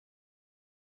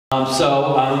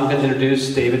So I'm going to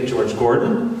introduce David George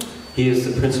Gordon. He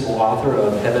is the principal author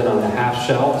of Heaven on the Half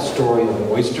Shell, the story of an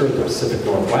oyster in the Pacific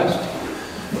Northwest,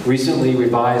 recently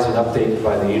revised and updated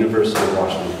by the University of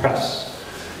Washington Press.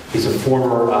 He's a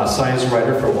former science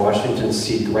writer for Washington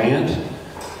Sea Grant.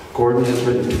 Gordon has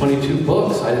written 22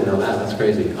 books, I didn't know that, that's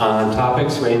crazy, on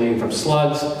topics ranging from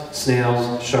slugs,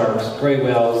 snails, sharks, gray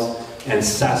whales, and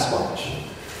Sasquatch.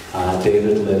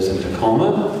 David lives in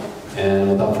Tacoma,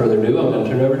 and without further ado, I'm going to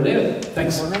turn it over to David.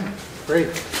 Thanks. All right. Great.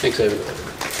 Thanks, David.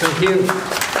 Thank you.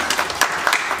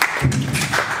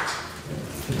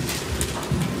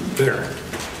 There.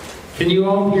 Can you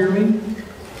all hear me?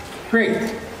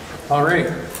 Great. All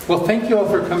right. Well, thank you all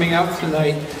for coming out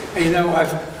tonight. You know,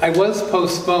 I was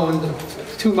postponed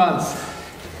 2 months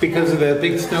because of that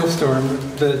big snowstorm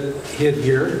that hit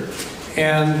here,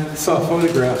 and saw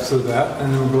photographs of that,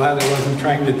 and I'm glad I wasn't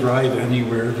trying to drive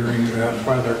anywhere during that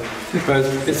weather. But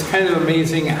it's kind of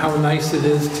amazing how nice it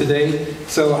is today.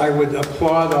 So I would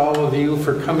applaud all of you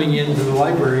for coming into the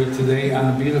library today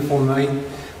on a beautiful night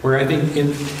where I think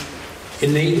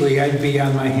innately I'd be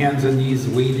on my hands and knees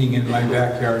waiting in my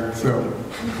backyard.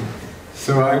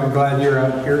 So I'm glad you're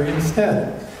out here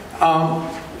instead.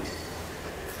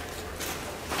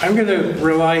 I'm going to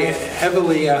rely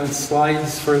heavily on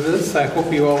slides for this. I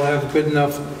hope you all have good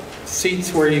enough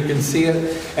seats where you can see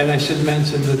it. And I should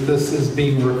mention that this is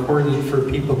being recorded for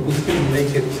people who couldn't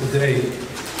make it today.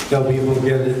 They'll be able to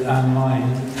get it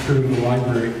online through the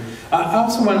library. I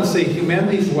also want to say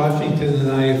Humanities Washington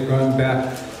and I have gone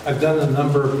back. I've done a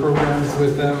number of programs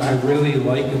with them. I really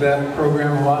like that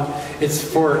program a lot. It's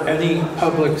for any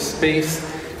public space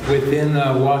within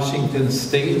Washington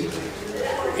State.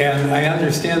 And I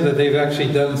understand that they've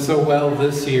actually done so well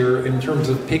this year in terms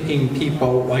of picking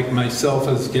people like myself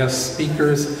as guest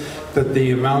speakers, that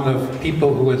the amount of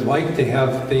people who would like to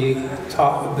have the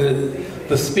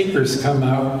speakers come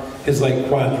out is like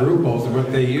quadrupled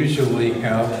what they usually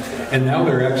have. And now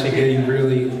they're actually getting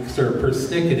really sort of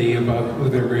persnickety about who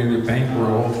they're going to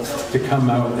bankroll to come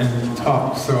out and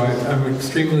talk. So I'm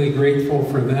extremely grateful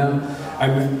for them.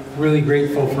 I'm really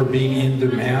grateful for being in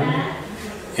demand.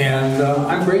 And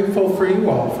I'm grateful for you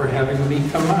all for having me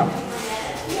come out.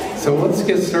 So let's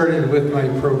get started with my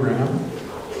program.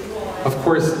 Of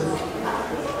course,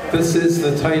 this is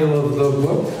the title of the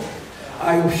book.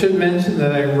 I should mention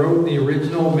that I wrote the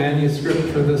original manuscript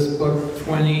for this book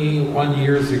 21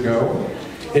 years ago.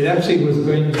 It actually was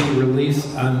going to be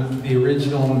released on the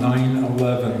original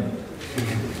 9/11.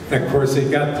 Of course, it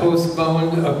got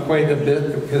postponed quite a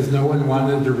bit because no one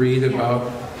wanted to read about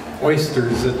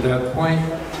oysters at that point.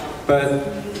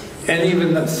 And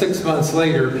even 6 months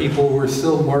later, people were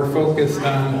still more focused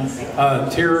on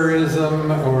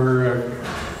terrorism or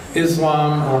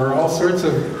Islam or all sorts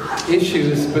of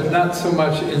issues, but not so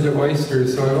much into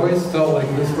oysters. So I always felt like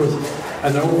this was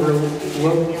an overlooked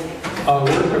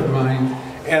work of mine.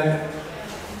 And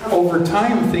over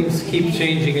time, things keep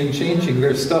changing and changing.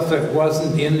 There's stuff that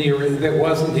wasn't in the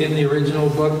original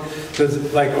book, that's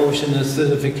like ocean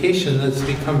acidification, that's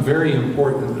become very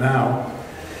important now.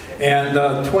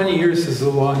 And 20 years is a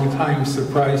long time,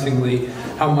 surprisingly,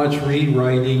 how much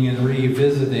rewriting and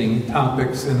revisiting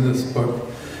topics in this book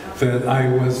that I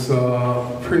was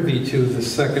privy to the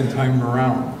second time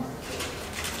around.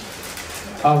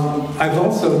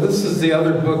 This is the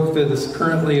other book that is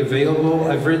currently available.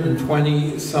 I've written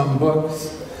 20-some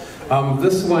books.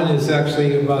 This one is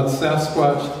actually about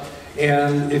Sasquatch,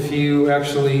 and if you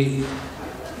actually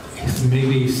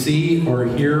maybe see or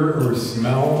hear or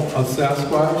smell a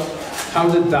Sasquatch,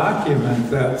 how to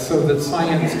document that so that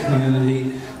science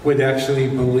community would actually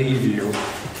believe you.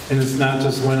 And it's not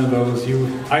just one of those,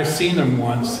 I've seen them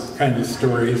once kind of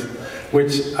stories,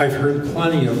 which I've heard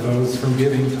plenty of those from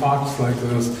giving talks like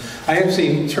this. I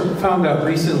actually found out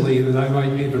recently that I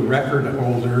might be the record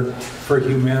holder for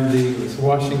Humanities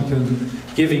Washington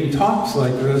giving talks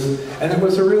like this, and it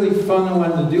was a really fun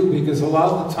one to do because a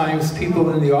lot of the times people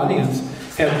in the audience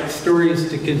had stories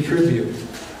to contribute.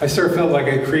 I sort of felt like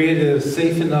I created a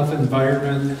safe enough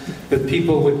environment that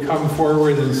people would come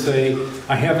forward and say,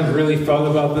 I haven't really thought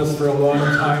about this for a long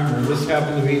time, or this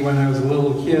happened to me when I was a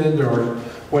little kid, or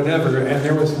whatever, and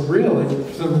there was some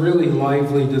really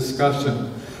lively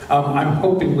discussion. I'm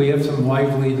hoping we have some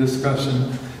lively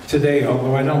discussion today,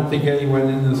 although I don't think anyone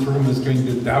in this room is going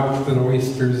to doubt that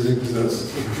oysters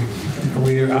exist. Are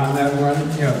we on that one?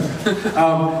 Yeah.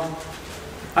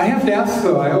 I have to ask,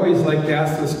 though, I always like to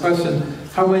ask this question,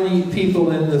 how many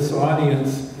people in this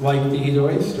audience like to eat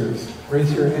oysters?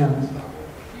 Raise your hands.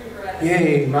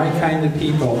 Yay, my kind of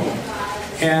people.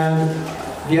 And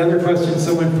The other question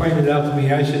someone pointed out to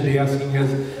me I should be asking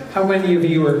is, how many of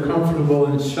you are comfortable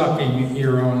in shucking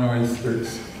your own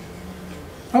oysters?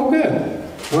 Oh, good.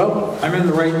 Well, I'm in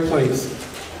the right place.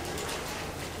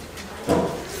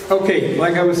 Okay,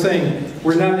 like I was saying,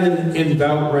 we're not in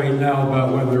doubt right now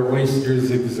about whether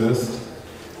oysters exist.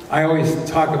 I always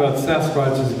talk about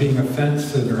Sasquatch as being a fence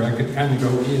sitter. I could kind of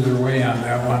go either way on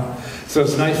that one. So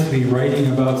it's nice to be writing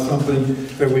about something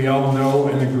that we all know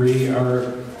and agree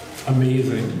are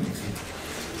amazing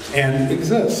and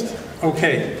exist.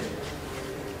 Okay.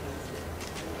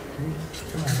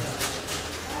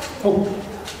 Oh,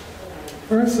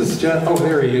 where's this gentleman? Oh,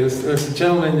 there he is. There's a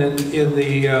gentleman in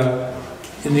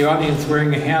the audience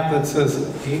wearing a hat that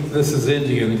says, this is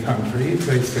Indian country,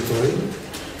 basically.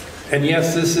 And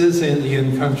yes, this is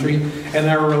Indian country, and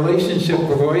our relationship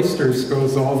with oysters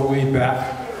goes all the way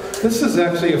back. This is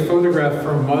actually a photograph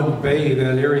from Mud Bay,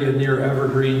 that area near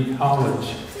Evergreen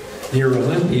College, near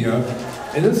Olympia.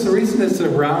 And this is the reason it's a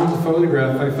round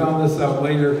photograph. I found this out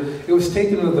later. It was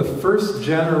taken with the first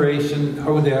generation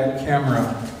Kodak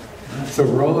camera. So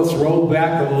let's roll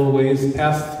back a little ways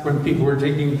past when people were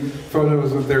taking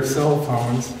photos with their cell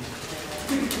phones.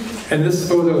 And this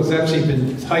photo has actually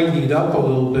been tidied up a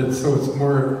little bit so it's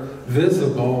more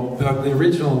visible. The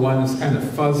original one is kind of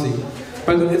fuzzy.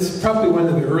 But it's probably one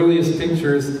of the earliest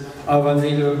pictures of a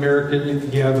Native American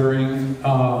gathering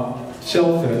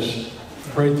shellfish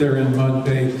right there in Mud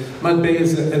Bay. Mud Bay,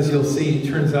 as you'll see,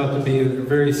 turns out to be a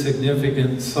very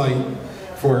significant site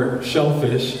for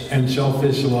shellfish and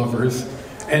shellfish lovers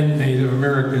and Native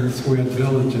Americans who had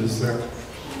villages there.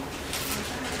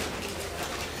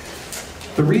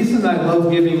 The reason I love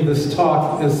giving this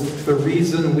talk is the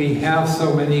reason we have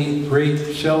so many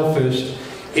great shellfish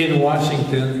in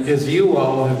Washington is you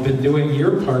all have been doing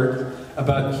your part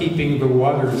about keeping the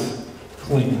waters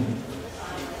clean.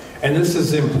 And this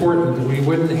is important. We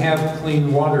wouldn't have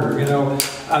clean water. You know,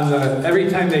 every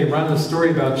time they run a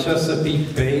story about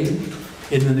Chesapeake Bay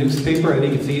in the newspaper, I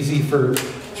think it's easy for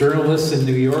journalists in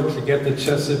New York to get to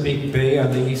Chesapeake Bay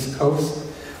on the East Coast.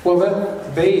 Well,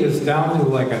 that bay is down to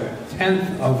like a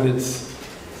tenth of its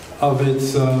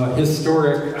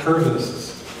historic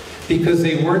harvests because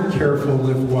they weren't careful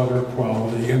with water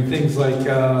quality and things like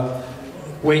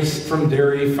waste from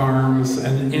dairy farms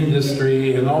and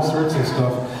industry and all sorts of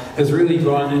stuff has really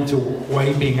gone into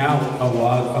wiping out a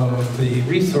lot of the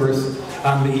resource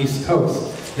on the East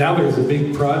Coast. Now there's a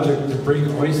big project to bring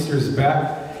oysters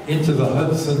back into the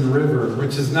Hudson River,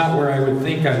 which is not where I would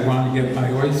think I'd want to get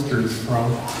my oysters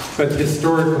from, but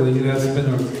historically that's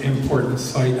been an important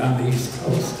site on the East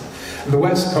Coast. On the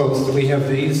West Coast, we have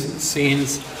these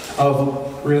scenes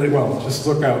of really, well, just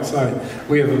look outside.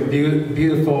 We have a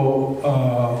beautiful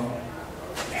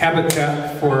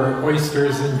habitat for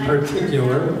oysters in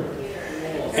particular.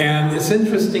 And it's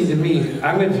interesting to me,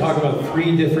 I'm going to talk about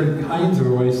 3 different kinds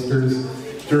of oysters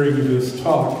during this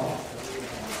talk.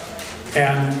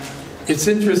 And it's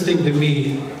interesting to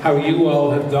me how you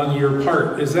all have done your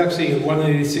part. It's actually one of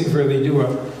these things where they do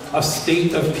a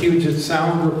state of Puget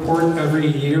Sound report every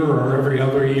year or every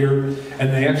other year,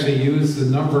 and they actually use the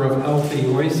number of healthy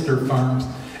oyster farms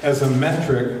as a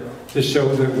metric to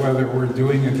show that whether we're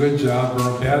doing a good job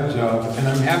or a bad job. And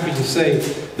I'm happy to say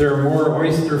there are more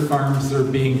oyster farms that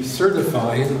are being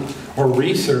certified or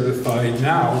recertified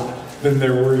now than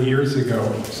there were years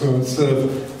ago. So instead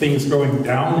of things going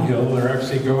downhill, they're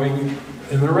actually going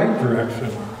in the right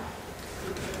direction.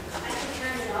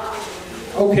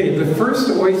 Okay, the first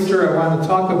oyster I want to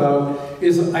talk about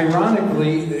is,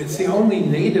 ironically, it's the only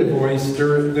native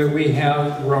oyster that we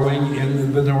have growing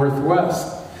in the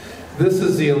Northwest. This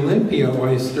is the Olympia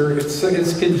oyster.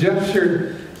 It's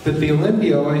conjectured that the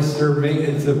Olympia oyster,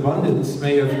 its abundance,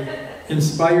 may have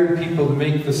inspired people to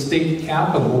make the state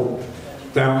capital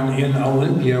down in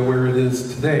Olympia, where it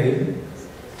is today.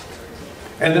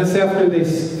 And that's after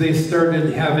they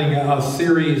started having a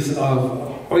series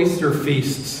of oyster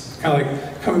feasts. Kind of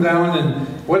like, come down and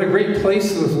what a great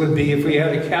place this would be if we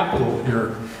had a capital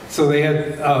here. So they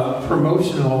had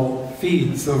promotional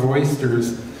feeds of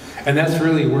oysters. And that's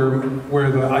really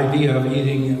where the idea of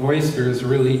eating oysters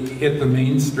really hit the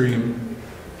mainstream.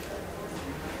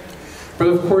 But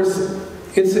of course,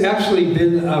 it's actually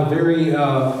been a very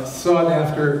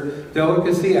sought-after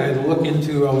delicacy. I had to look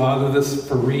into a lot of this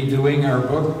for redoing our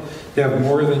book to have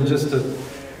more than just a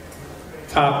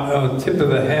tip of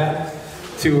the hat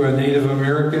to Native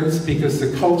Americans, because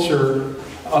the culture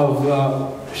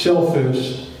of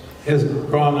shellfish has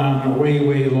gone on way,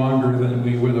 way longer than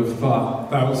we would have thought,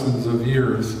 thousands of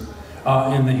years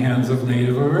in the hands of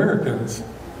Native Americans.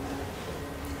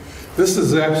 This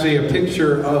is actually a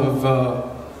picture of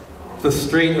the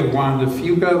Strait of Juan de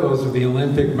Fuca. Those are the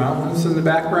Olympic mountains in the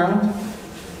background.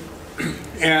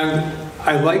 And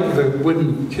I like the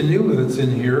wooden canoe that's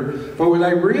in here. But what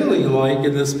I really like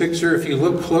in this picture, if you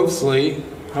look closely,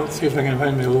 let's see if I can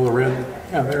find my little red.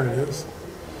 Yeah, there it is.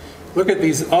 Look at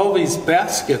all these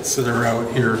baskets that are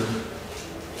out here.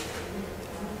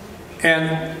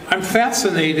 And I'm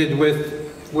fascinated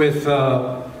with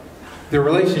the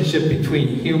relationship between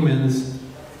humans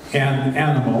and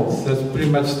animals. That's pretty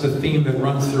much the theme that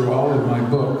runs through all of my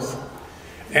books.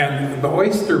 And the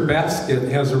oyster basket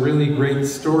has a really great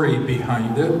story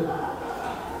behind it.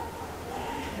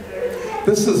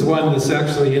 This is one that's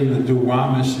actually in the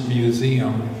Duwamish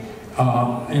Museum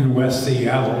in West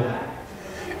Seattle.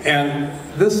 And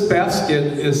this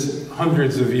basket is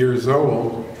hundreds of years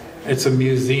old. It's a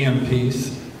museum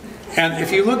piece. And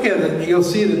if you look at it, you'll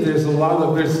see that there's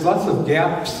lots of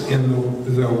gaps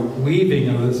in the weaving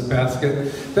of this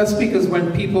basket. That's because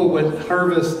when people would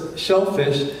harvest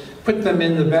shellfish, put them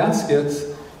in the baskets,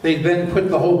 they'd then put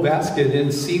the whole basket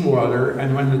in seawater,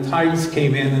 and when the tides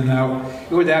came in and out,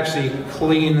 it would actually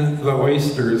clean the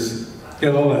oysters,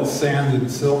 get all that sand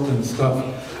and silt and stuff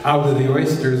out of the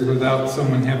oysters without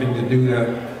someone having to do that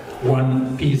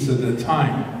one piece at a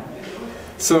time.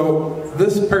 So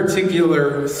this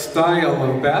particular style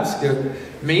of basket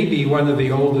may be one of the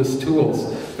oldest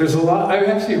tools. There's a lot, I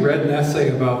actually read an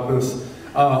essay about this.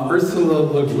 Ursula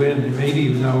Le Guin, maybe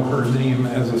you know her name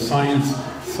as a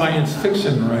science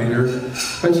fiction writer,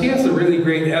 but she has a really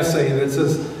great essay that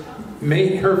says,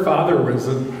 her father was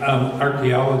an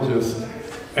archaeologist,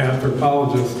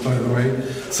 anthropologist, by the way.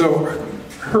 So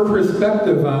her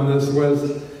perspective on this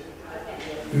was,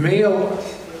 male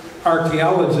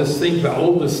archaeologists think the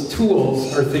oldest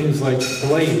tools are things like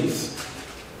blades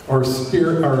or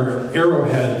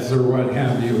arrowheads or what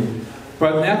have you.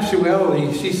 But in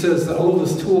actuality, she says the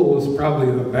oldest tool is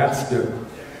probably the basket,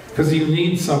 because you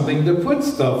need something to put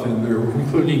stuff in there,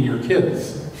 including your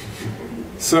kids.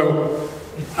 So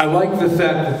I like the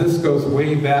fact that this goes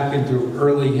way back into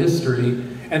early history,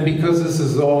 and because this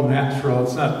is all natural,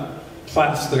 it's not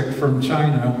plastic from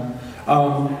China,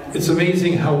 it's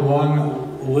amazing how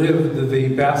long-lived the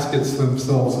baskets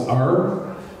themselves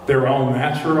are. They're all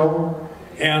natural.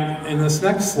 And in this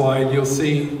next slide, you'll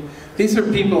see these are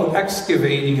people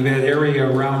excavating that area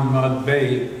around Mud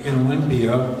Bay in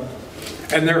Olympia,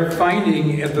 and they're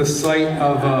finding at the site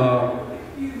of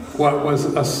what was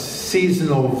a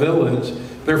seasonal village,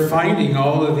 they're finding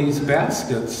all of these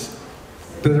baskets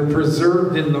that are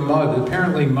preserved in the mud.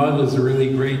 Apparently mud is a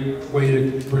really great way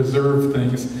to preserve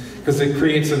things because it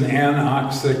creates an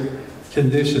anoxic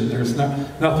condition. There's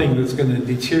nothing that's going to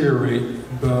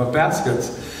deteriorate the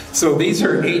baskets. So these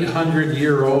are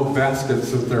 800-year-old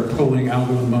baskets that they're pulling out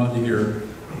of the mud here.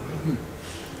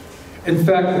 In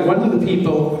fact, one of the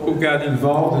people who got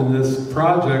involved in this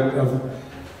project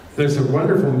there's a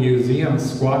wonderful museum,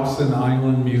 Squaxin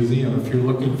Island Museum. If you're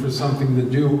looking for something to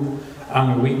do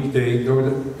on a weekday,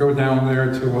 go down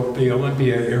there to the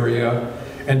Olympia area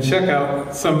and check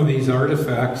out some of these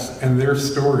artifacts and their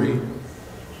story.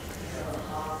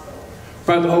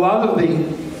 But a lot of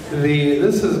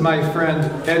this is my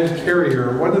friend Ed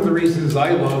Carrier. One of the reasons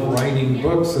I love writing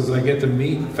books is I get to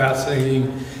meet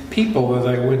fascinating people that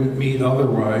I wouldn't meet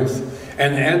otherwise.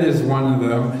 And Ed is one of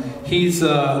them. He's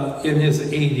in his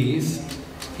 80s.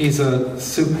 He's a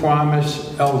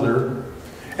Suquamish elder.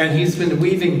 And he's been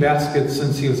weaving baskets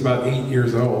since he was about 8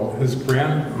 years old. His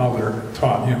grandmother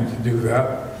taught him to do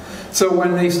that. So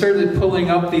when they started pulling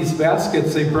up these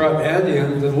baskets, they brought Ed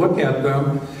in to look at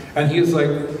them. And he was like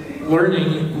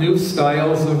learning new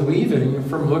styles of weaving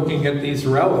from looking at these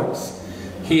relics.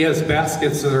 He has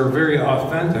baskets that are very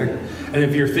authentic. And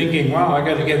if you're thinking, wow, I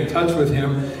got to get in touch with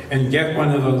him and get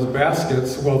one of those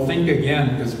baskets, well, think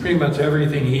again, because pretty much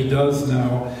everything he does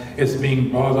now is being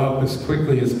bought up as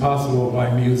quickly as possible by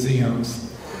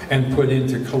museums and put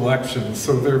into collections.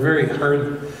 So they're very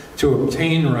hard to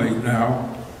obtain right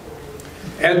now.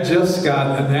 Ed just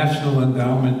got a National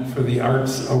Endowment for the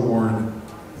Arts Award.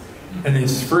 And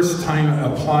his first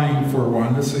time applying for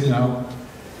one, this is,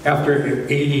 after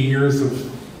 80 years of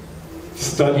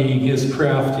studying his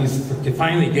craft, he's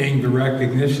finally getting the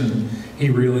recognition he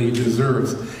really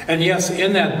deserves. And yes,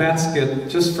 in that basket,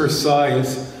 just for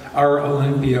size, are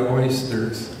Olympia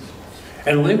oysters.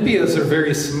 And Olympias are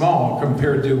very small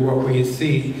compared to what we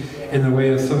see in the way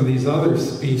of some of these other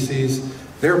species.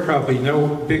 They're probably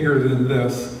no bigger than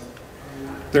this.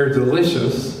 They're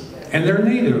delicious, and they're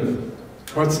native.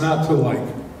 What's not to like?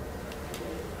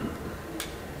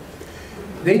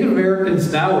 Native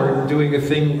Americans now are doing a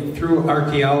thing through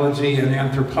archaeology and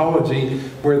anthropology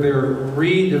where they're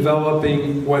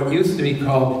redeveloping what used to be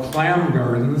called clam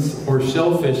gardens or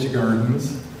shellfish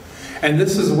gardens. And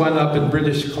this is one up in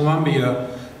British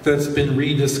Columbia that's been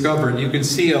rediscovered. You can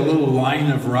see a little line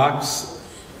of rocks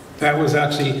that was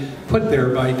actually put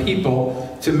there by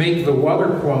people to make the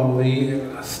water quality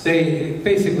stay,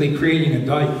 basically creating a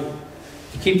dike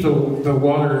to keep the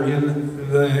water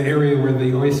in the area where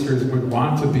the oysters would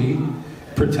want to be,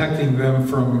 protecting them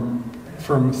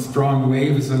from strong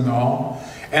waves and all.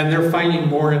 And they're finding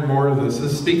more and more of this.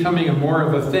 This is becoming more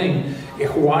of a thing. In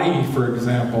Hawaii, for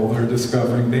example, they're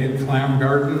discovering they had clam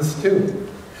gardens too.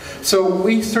 So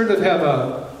we sort of have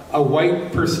a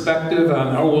white perspective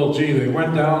on, oh, well, gee, they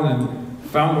went down and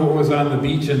found what was on the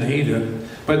beach and ate it.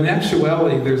 But in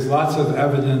actuality, there's lots of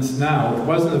evidence now. It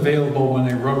wasn't available when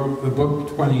I wrote the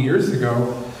book 20 years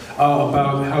ago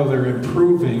about how they're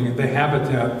improving the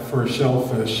habitat for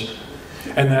shellfish.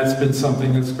 And that's been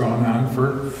something that's gone on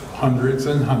for hundreds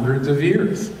and hundreds of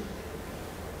years.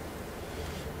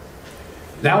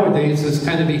 Nowadays, it's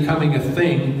kind of becoming a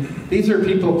thing. These are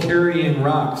people carrying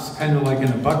rocks, kind of like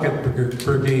in a bucket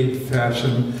brigade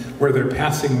fashion, where they're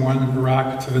passing one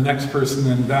rock to the next person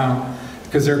and down,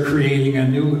 because they're creating a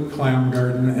new clam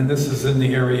garden, and this is in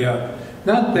the area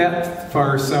not that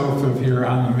far south of here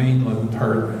on the mainland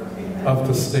part of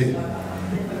the state.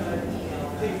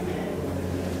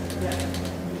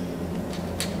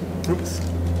 Oops,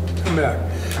 come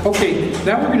back. Okay,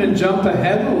 now we're going to jump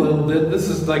ahead a little bit. This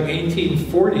is like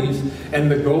 1840s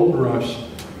and the gold rush,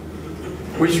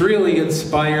 which really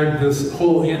inspired this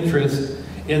whole interest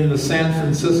in the San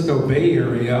Francisco Bay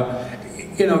Area.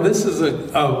 You know, this is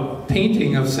a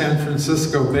painting of San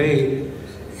Francisco Bay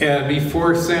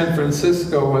before San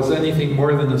Francisco was anything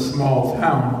more than a small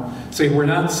town. So we're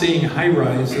not seeing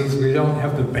high-rises. We don't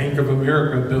have the Bank of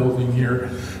America building here.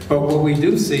 But what we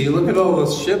do see, look at all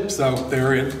those ships out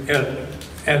there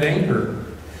at anchor.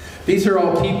 These are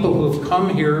all people who have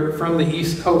come here from the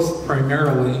East Coast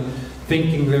primarily,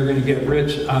 thinking they're going to get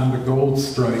rich on the gold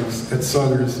strikes at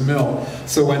Sutter's Mill.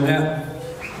 So when that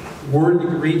word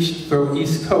reached the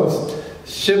East Coast,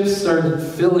 ships started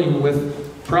filling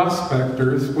with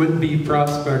prospectors, would-be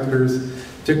prospectors,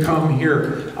 to come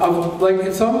here.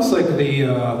 It's almost like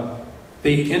the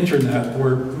internet,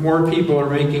 where more people are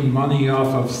making money off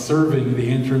of serving the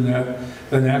internet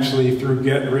than actually through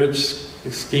get-rich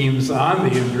schemes on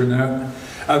the internet.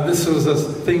 This was a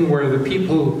thing where the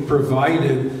people who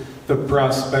provided the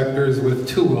prospectors with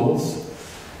tools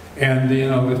and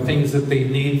the things that they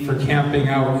need for camping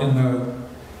out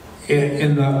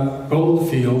in the gold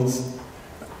fields,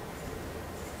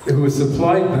 who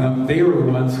supplied them, they were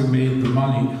the ones who made the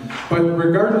money. But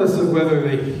regardless of whether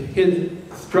they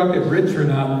struck it rich or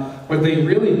not, what they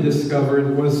really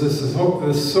discovered was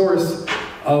this source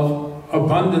of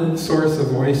abundant source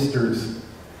of oysters.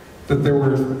 That there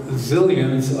were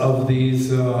zillions of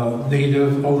these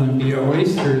native Olympia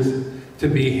oysters to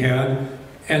be had.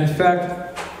 In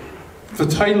fact, the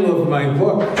title of my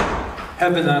book,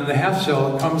 Heaven on the Half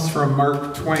Shell, comes from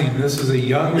Mark Twain. This is a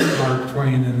young Mark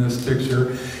Twain in this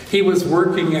picture. He was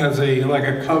working as a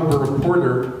cub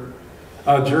reporter,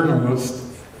 a journalist,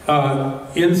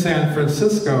 in San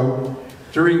Francisco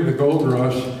during the gold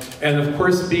rush. And of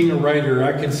course, being a writer,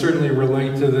 I can certainly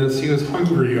relate to this. He was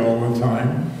hungry all the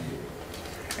time.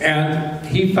 And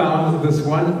he found this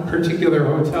one particular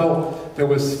hotel that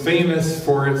was famous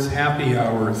for its happy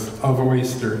hours of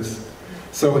oysters.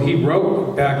 So he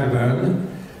wrote back then,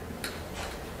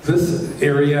 this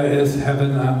area is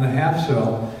heaven on the half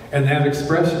shell. And that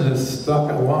expression has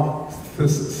stuck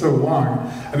so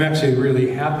long. I'm actually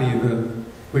really happy that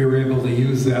we were able to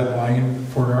use that line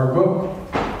for our book.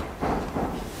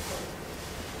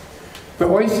 The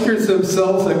oysters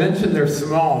themselves, I mentioned they're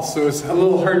small, so it's a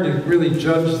little hard to really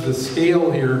judge the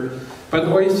scale here. But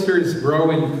oysters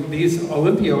these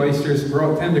Olympia oysters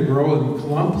tend to grow in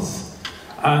clumps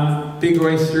on big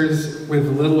oysters with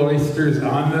little oysters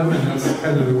on them, and that's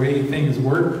kind of the way things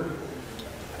work.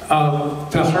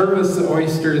 To harvest the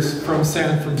oysters from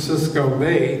San Francisco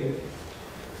Bay,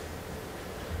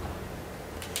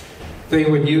 they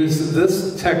would use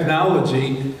this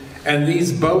technology, and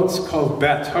these boats called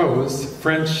bateaux,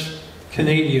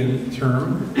 French-Canadian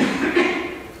term,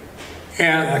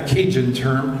 and a Cajun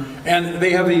term, and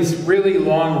they have these really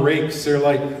long rakes. They're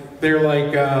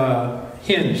like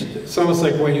hinged. It's almost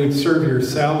like what you'd serve your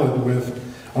salad with,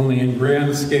 only in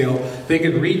grand scale. They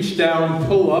could reach down,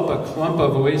 pull up a clump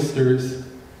of oysters,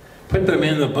 put them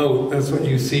in the boat. That's what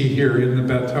you see here in the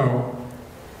bateau.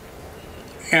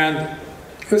 And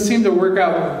it seemed to work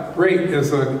out great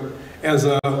as as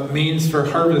a means for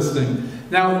harvesting.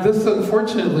 Now, this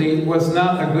unfortunately was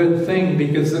not a good thing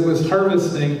because it was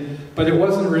harvesting, but it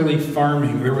wasn't really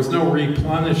farming. There was no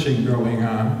replenishing going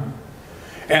on.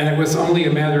 And it was only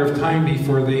a matter of time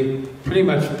before they pretty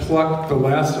much plucked the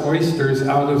last oysters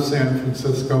out of San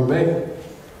Francisco Bay.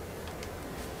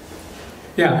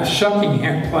 Yeah, a shucking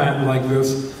plant like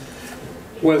this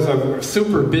was a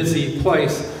super busy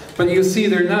place. But you see,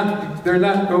 they're not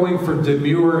going for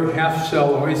demure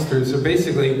half-shell oysters. So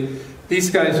basically, these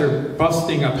guys are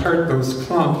busting apart those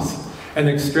clumps and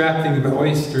extracting the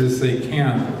oysters they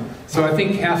can. So I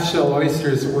think half-shell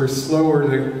oysters were slower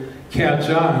to catch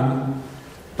on,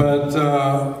 but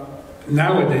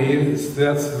nowadays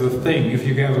that's the thing. If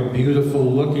you have a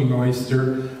beautiful-looking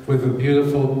oyster with a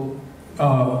beautiful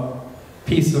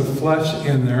piece of flesh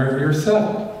in there, you're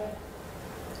set.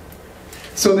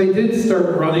 So they did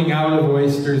start running out of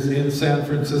oysters in San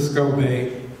Francisco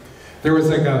Bay. There was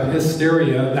like a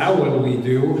hysteria, now what do we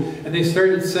do? And they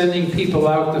started sending people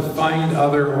out to find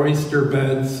other oyster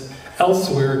beds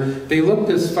elsewhere. They looked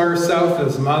as far south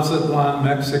as Mazatlan,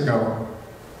 Mexico.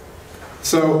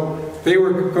 So they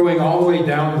were going all the way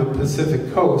down the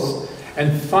Pacific coast,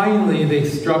 and finally they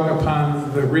struck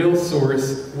upon the real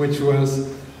source, which was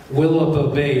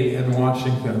Willapa Bay in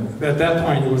Washington. At that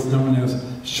point it was known as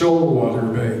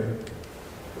Shoalwater Bay.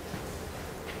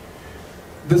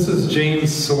 This is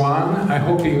James Swan. I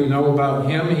hope you know about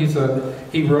him.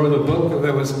 He wrote a book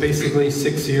that was basically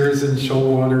 6 years in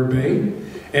Shoalwater Bay.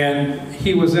 And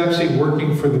he was actually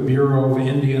working for the Bureau of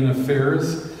Indian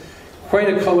Affairs. Quite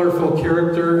a colorful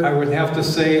character, I would have to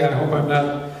say. I hope I'm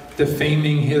not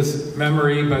defaming his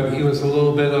memory, but he was a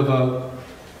little bit of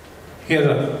he had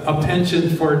a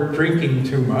penchant for drinking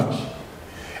too much.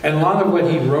 And a lot of what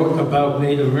he wrote about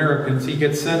Native Americans, he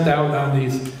gets sent out on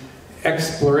these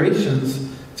explorations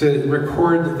to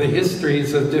record the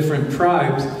histories of different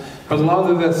tribes, but a lot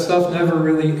of that stuff never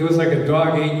really, it was like a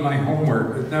dog ate my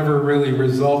homework. It never really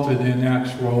resulted in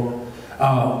actual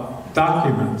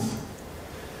documents.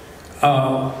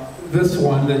 This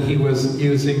one that he was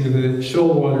using, the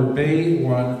Shoalwater Bay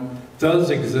one, does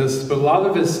exist, but a lot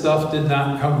of his stuff did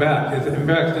not come back. In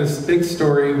fact, this big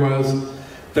story was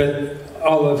that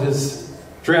all of his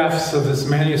drafts of his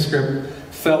manuscript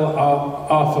fell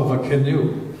off of a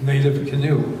canoe, native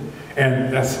canoe,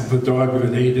 and that's the dog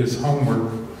that ate his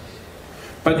homework.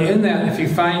 But in that, if you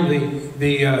find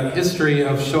the history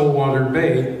of Shoalwater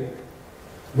Bay,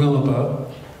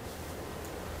 Willapa,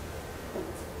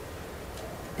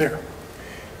 there,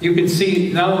 you can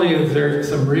see not only is there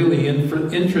some really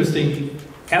interesting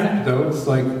anecdotes,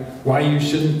 like why you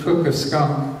shouldn't cook a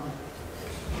skunk,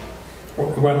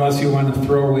 unless you want to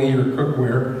throw away your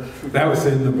cookware. That was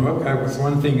in the book. That was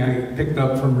one thing I picked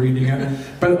up from reading it.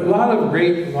 But a lot of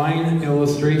great line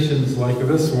illustrations like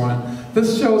this one.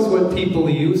 This shows what people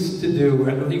used to do.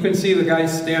 And you can see the guy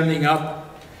standing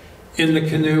up in the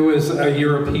canoe is a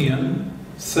European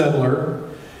settler.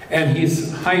 And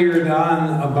he's hired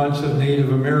on a bunch of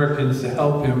Native Americans to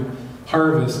help him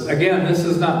harvest. Again, this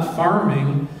is not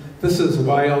farming. This is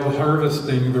wild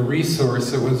harvesting the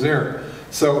resource that was there.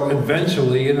 So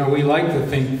eventually, you know, we like to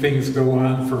think things go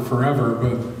on for forever,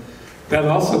 but that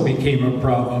also became a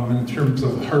problem in terms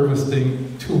of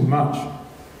harvesting too much.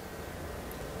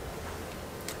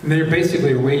 And they're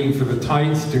basically waiting for the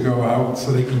tides to go out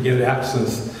so they can get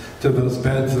access to those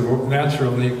beds of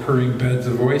naturally occurring beds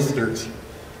of oysters.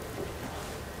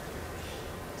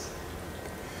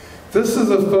 This is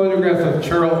a photograph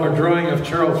of a drawing of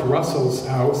Charles Russell's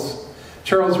house.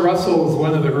 Charles Russell was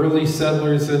one of the early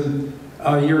settlers in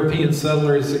European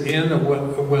settlers in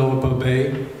Willapa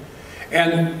Bay.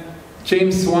 And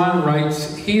James Swan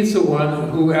writes, he's the one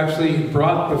who actually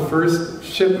brought the first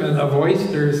shipment of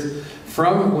oysters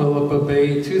from Willapa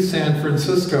Bay to San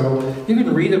Francisco. You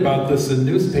can read about this in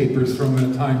newspapers from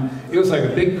that time. It was like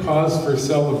a big cause for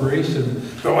celebration.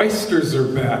 The oysters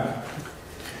are back.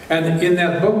 And in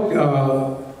that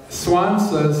book, Swan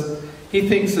says he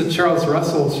thinks that Charles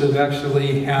Russell should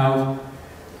actually have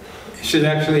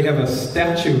a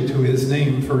statue to his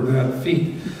name for that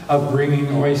feat of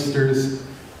bringing oysters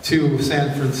to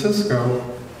San Francisco.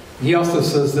 He also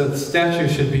says that statue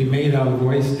should be made out of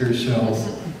oyster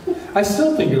shells. I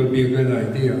still think it would be a good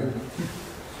idea.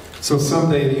 So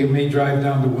someday you may drive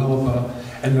down to Willapa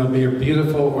and there'll be a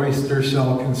beautiful oyster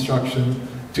shell construction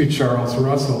to Charles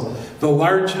Russell. The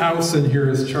large house in here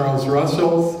is Charles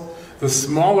Russell's. The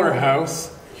smaller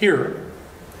house here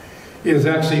is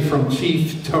actually from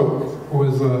Chief Toke, who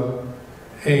was a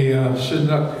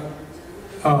Chinook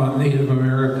Native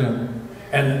American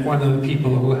and one of the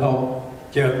people who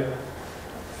helped get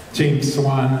James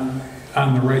Swan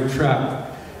on the right track.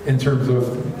 in terms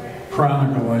of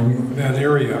chronicling that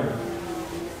area.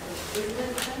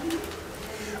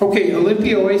 Okay,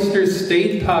 Olympia oysters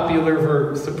stayed popular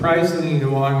for surprisingly a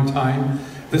long time.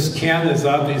 This can is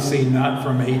obviously not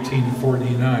from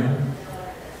 1849.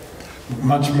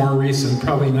 Much more recent,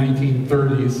 probably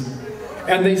 1930s.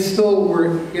 And they still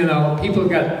were, you know, people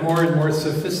got more and more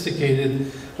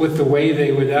sophisticated with the way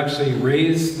they would actually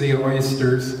raise the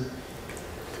oysters.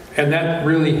 And that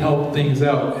really helped things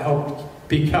out,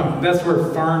 that's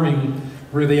where farming,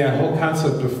 really, that whole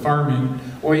concept of farming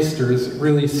oysters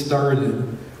really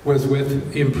started, was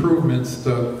with improvements,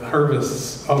 the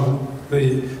harvests of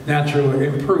the natural,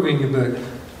 improving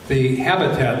the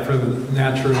habitat for the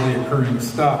naturally occurring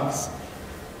stocks.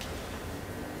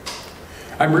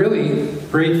 I'm really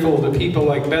grateful to people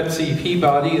like Betsy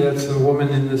Peabody, that's the woman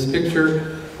in this picture,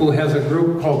 who has a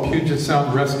group called Puget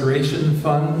Sound Restoration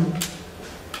Fund.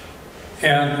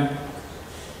 And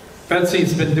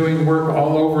Betsy's been doing work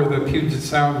all over the Puget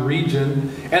Sound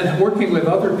region and working with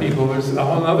other people. There's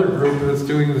another group that's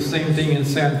doing the same thing in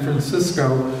San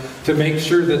Francisco to make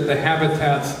sure that the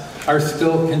habitats are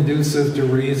still conducive to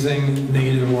raising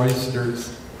native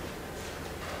oysters.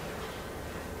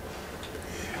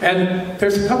 And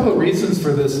there's a couple of reasons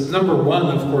for this. Number one,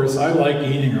 of course, I like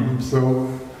eating them,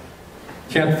 so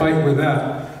can't fight with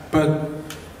that. But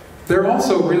they're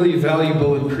also really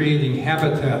valuable in creating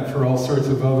habitat for all sorts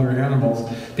of other animals.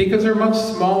 Because they're much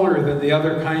smaller than the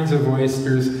other kinds of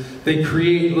oysters, they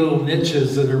create little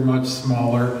niches that are much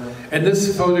smaller. And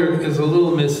this photo is a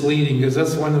little misleading because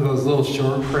that's one of those little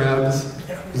shore crabs.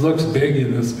 It looks big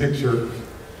in this picture.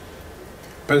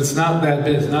 But it's not that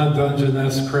big, it's not a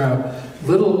Dungeness crab.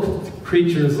 Little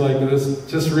creatures like this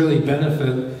just really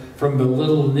benefit from the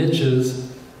little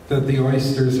niches that the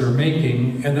oysters are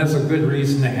making, and that's a good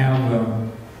reason to have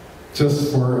them,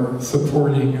 just for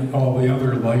supporting all the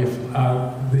other life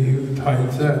on the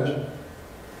tide's edge.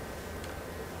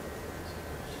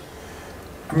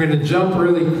 I'm going to jump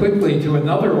really quickly to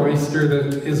another oyster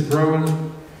that is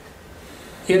grown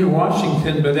in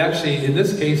Washington, but actually in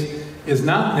this case is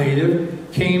not native,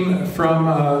 came from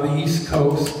the East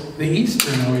Coast, the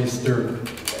eastern oyster.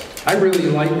 I really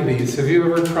like these. Have you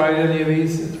ever tried any of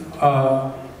these?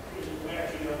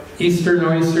 Eastern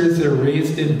oysters that are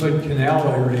raised in Hood Canal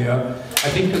area, I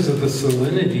think because of the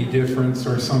salinity difference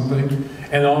or something,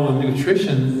 and all the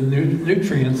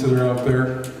nutrients that are out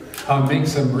there,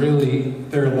 makes them really,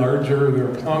 they're larger,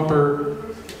 they're plumper,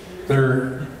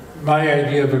 they're my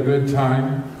idea of a good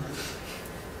time.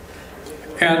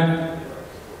 And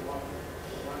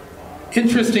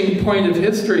interesting point of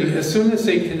history, as soon as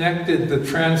they connected the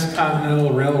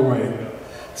Transcontinental Railway,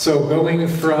 so going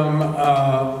from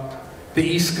the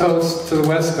East Coast to the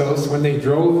West Coast, when they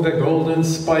drove the Golden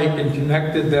Spike and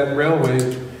connected that railway,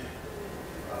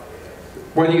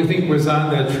 what do you think was on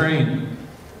that train?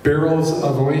 Barrels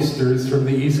of oysters from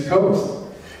the East Coast.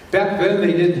 Back then,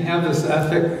 they didn't have this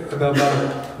ethic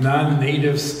about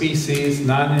non-native species,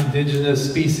 non-indigenous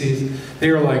species.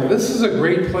 They were like, this is a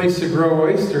great place to grow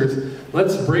oysters.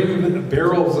 Let's bring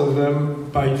barrels of them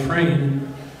by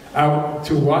train out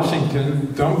to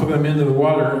Washington, dump them into the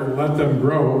water, let them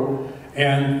grow,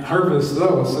 and harvest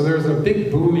those. So there's a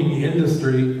big booming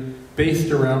industry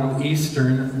based around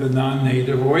eastern, the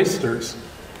non-native oysters.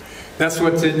 That's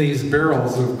what's in these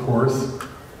barrels, of course.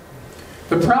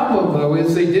 The problem, though,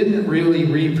 is they didn't really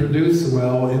reproduce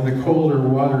well in the colder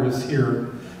waters here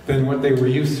than what they were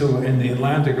used to in the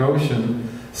Atlantic Ocean.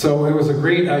 So it was a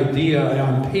great idea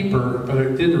on paper, but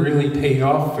it didn't really pay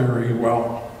off very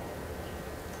well.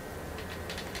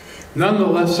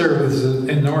 Nonetheless, there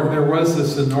was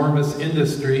this enormous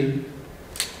industry.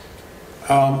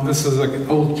 This is an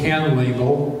old can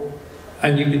label,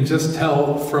 and you can just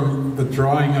tell from the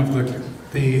drawing of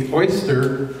the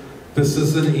oyster, this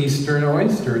is an eastern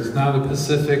oyster. It's not a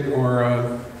Pacific or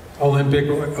a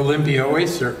Olympia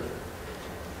oyster.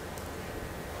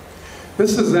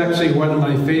 This is actually one of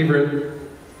my favorite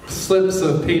slips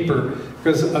of paper,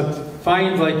 because a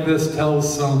find like this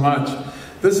tells so much.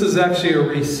 This is actually a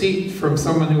receipt from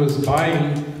someone who was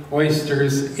buying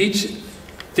oysters. Each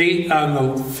date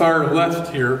on the far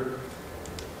left here,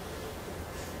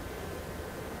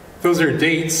 those are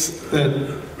dates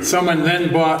that someone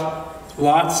then bought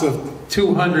lots of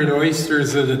 200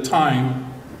 oysters at a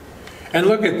time. And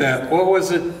look at that. What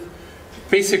was it?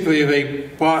 Basically, they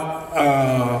bought,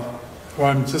 well,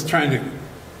 I'm just trying to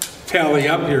tally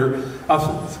up here,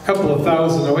 a couple of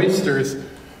thousand oysters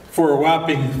for a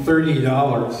whopping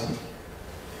 $30.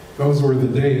 Those were the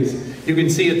days. You can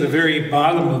see at the very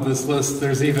bottom of this list,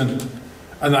 there's even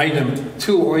an item,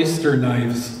 2 oyster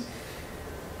knives.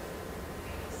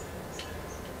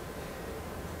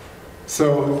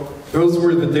 So those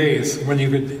were the days when you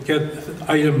could get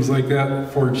items like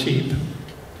that for cheap.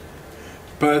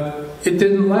 But it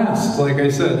didn't last, like I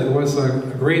said. It was a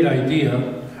great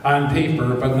idea on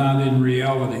paper, but not in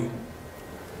reality.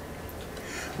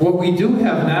 What we do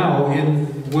have now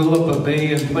in Olympia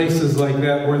Bay and places like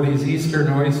that where these eastern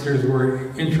oysters were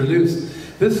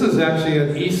introduced, this is actually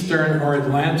an eastern or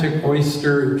Atlantic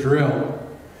oyster drill.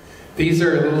 These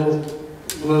are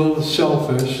little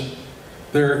shellfish.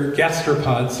 They're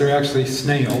gastropods, they're actually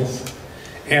snails.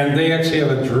 And they actually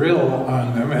have a drill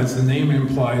on them, as the name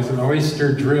implies, an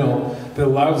oyster drill that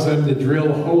allows them to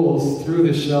drill holes through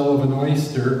the shell of an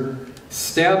oyster,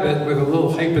 stab it with a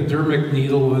little hypodermic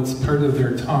needle that's part of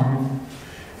their tongue,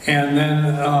 and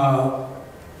then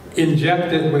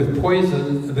inject it with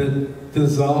poison that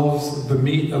dissolves the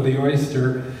meat of the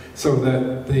oyster so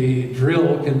that the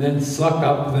drill can then suck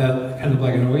up that kind of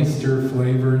like an oyster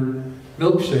flavored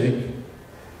milkshake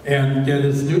and get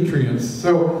its nutrients.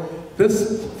 So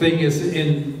this thing is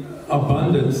in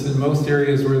abundance in most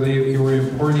areas where they were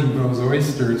importing those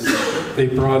oysters. They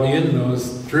brought in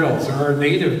those drills. There are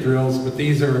native drills, but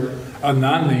these are a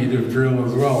non-native drill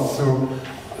as well. So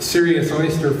serious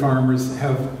oyster farmers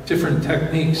have different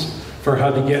techniques for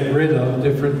how to get rid of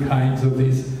different kinds of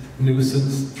these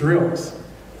nuisance drills.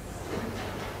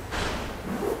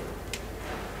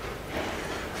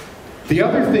 The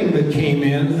other thing that came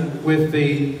in with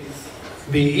the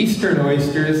eastern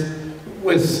oysters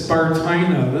was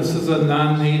Spartina. This is a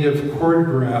non-native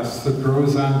cordgrass that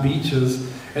grows on beaches.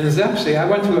 And it's actually, I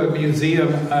went to a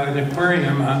museum, an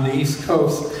aquarium on the East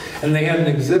Coast, and they had an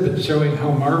exhibit showing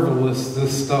how marvelous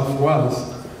this stuff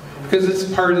was. Because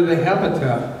it's part of the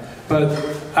habitat.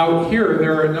 But out here,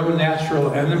 there are no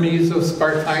natural enemies of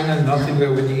Spartina, nothing that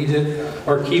would eat it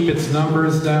or keep its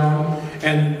numbers down.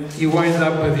 And you wind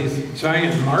up with these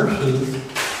giant marshes,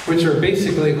 which are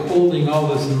basically holding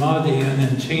all this mud in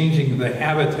and changing the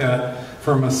habitat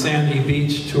from a sandy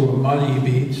beach to a muddy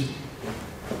beach.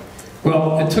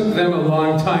 Well, it took them a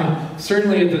long time.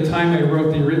 Certainly at the time I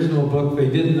wrote the original book, they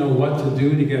didn't know what to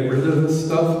do to get rid of this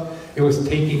stuff. It was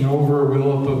taking over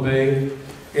Olympia Bay.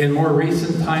 In more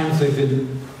recent times, they've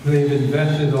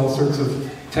invented all sorts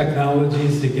of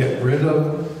technologies to get rid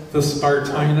of the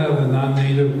Spartina, the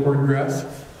non-native cordgrass.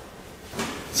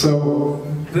 So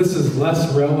this is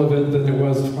less relevant than it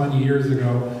was 20 years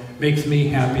ago. Makes me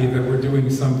happy that we're doing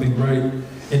something right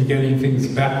in getting things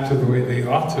back to the way they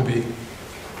ought to be.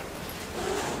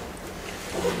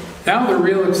 Now the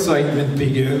real excitement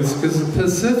begins, because the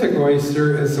Pacific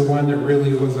oyster is the one that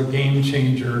really was a game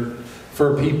changer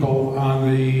for people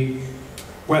on the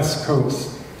West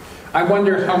Coast. I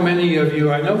wonder how many of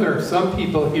you, I know there are some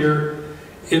people here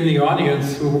in the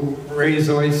audience who raise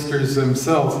oysters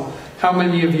themselves. How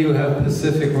many of you have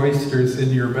Pacific oysters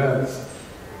in your beds?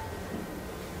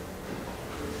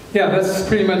 Yeah, that's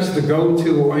pretty much the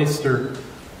go-to oyster.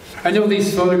 I know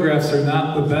these photographs are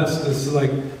not the best.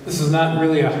 This is not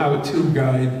really a how-to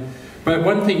guide. But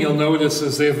one thing you'll notice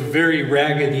is they have very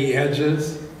raggedy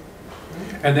edges.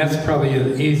 And that's probably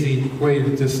an easy way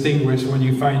to distinguish when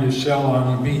you find a shell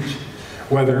on a beach,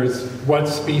 whether it's what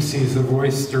species of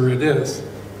oyster it is.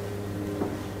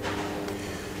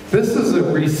 This is a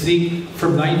receipt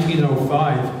from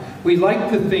 1905. We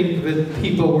like to think that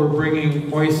people were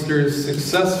bringing oysters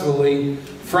successfully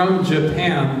from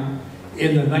Japan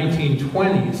in the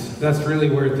 1920s. That's really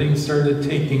where things started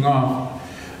taking off.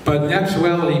 But in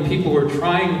actuality, people were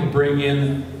trying to bring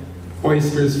in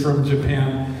oysters from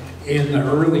Japan in the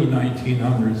early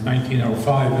 1900s,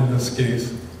 1905 in this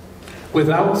case,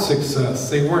 without success.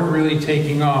 They weren't really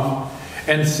taking off.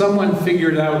 And someone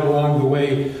figured out along the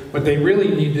way what they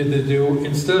really needed to do.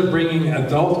 Instead of bringing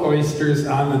adult oysters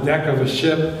on the deck of a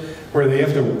ship where they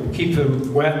have to keep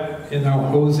them wet,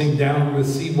 hosing down with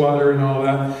seawater and all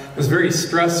that, it was very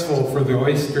stressful for the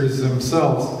oysters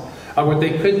themselves. What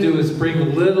they could do is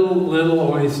bring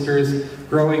little oysters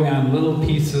growing on little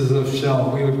pieces of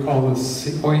shell. We would call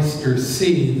this oyster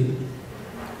seed.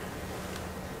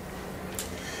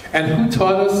 And who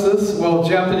taught us this? Well,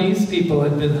 Japanese people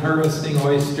had been harvesting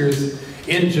oysters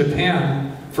in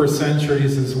Japan for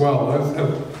centuries as well. It was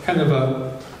a kind of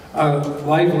a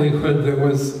livelihood that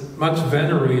was much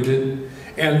venerated.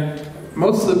 And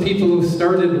most of the people who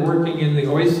started working in the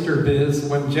oyster biz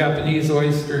when Japanese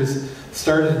oysters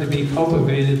started to be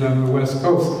cultivated on the West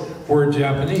Coast were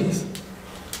Japanese.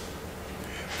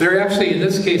 They're actually, in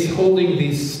this case, holding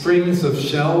these strings of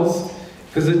shells,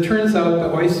 because it turns out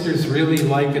the oysters really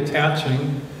like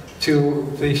attaching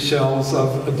to the shells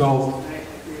of adult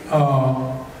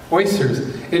oysters.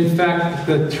 In fact,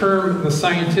 the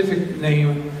scientific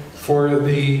name for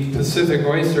the Pacific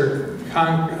oyster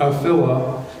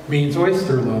phila means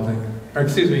oyster loving, or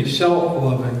excuse me, shell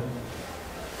loving.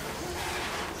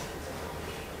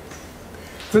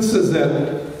 This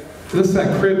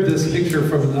cribbed this picture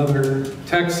from another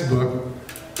textbook,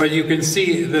 but you can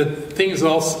see that things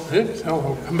all,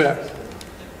 come back.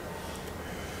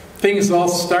 Things all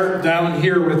start down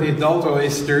here with the adult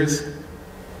oysters,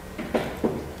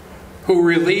 who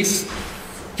release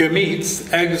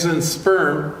gametes, eggs and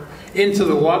sperm, into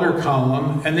the water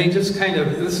column, and they just kind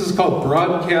of, this is called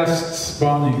broadcast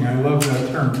spawning. I love that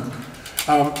term.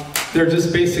 They're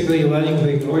just basically letting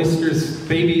the oysters,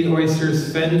 baby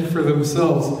oysters, fend for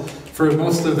themselves for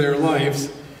most of their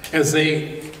lives as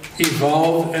they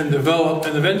evolve and develop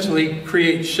and eventually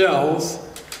create shells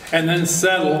and then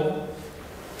settle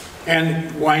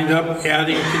and wind up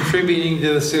contributing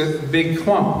to this big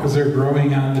clump because they're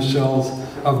growing on the shells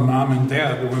of mom and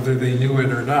dad, whether they knew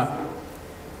it or not.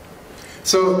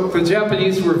 So the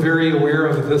Japanese were very aware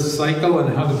of this cycle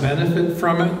and how to benefit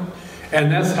from it. And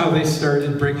that's how they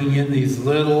started bringing in these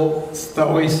the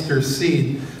oyster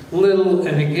seed,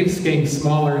 and it keeps getting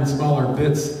smaller and smaller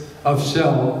bits of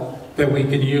shell that we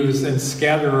can use and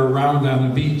scatter around on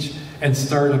the beach and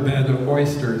start a bed of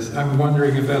oysters. I'm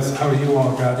wondering if that's how you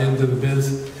all got into the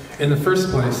biz in the first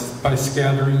place, by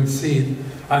scattering seed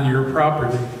on your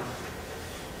property.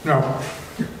 No.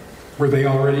 Were they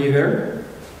already there?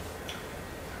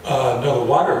 No, the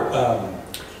water,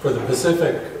 for the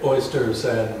Pacific oysters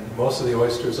and most of the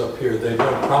oysters up here, they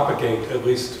don't propagate at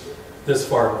least this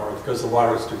far north because the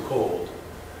water is too cold.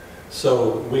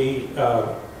 So we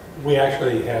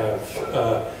actually have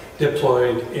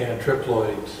diploid and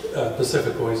triploid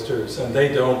Pacific oysters, and they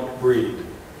don't breed.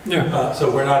 Yeah.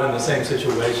 So we're not in the same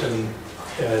situation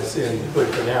as in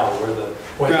Hood Canal where the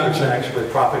oysters actually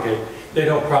propagate. They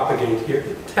don't propagate here.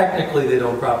 Technically, they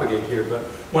don't propagate here, but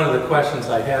one of the questions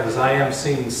I have is I am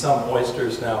seeing some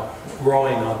oysters now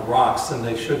growing on rocks, and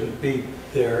they shouldn't be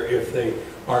there if they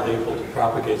aren't able to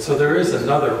propagate. So there is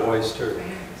another oyster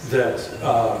that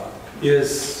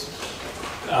is,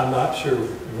 I'm not sure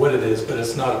what it is, but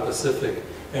it's not a Pacific,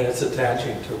 and it's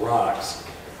attaching to rocks.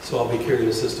 So I'll be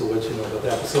curious as to what you know about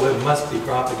that. So it must be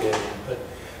propagating.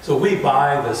 So we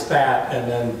buy the spat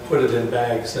and then put it in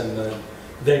bags, and then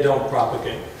they don't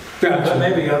propagate. Gotcha. But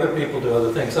maybe other people do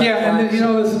other things. Yeah, and you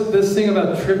know this thing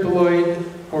about triploid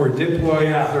or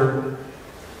diploid, or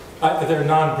they're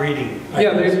non-breeding.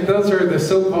 Those are the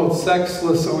so-called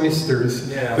sexless oysters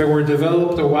that were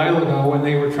developed a while ago when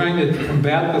they were trying to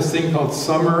combat this thing called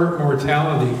summer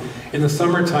mortality. In the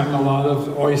summertime, a lot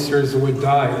of oysters would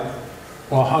die.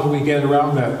 Well, how do we get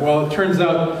around that? Well, it turns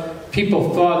out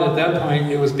people thought at that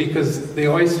point it was because the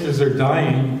oysters are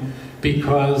dying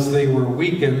because they were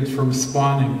weakened from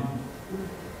spawning.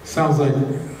 Sounds like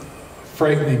a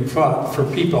frightening thought for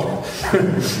people.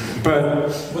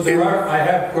 But I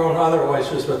have grown other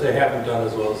oysters, but they haven't done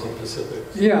as well as the Pacific.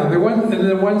 Yeah, the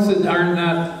ones that are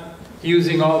not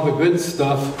using all the good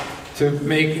stuff to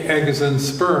make eggs and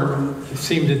sperm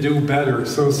seem to do better.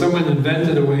 So someone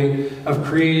invented a way of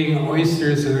creating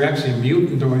oysters that are actually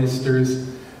mutant oysters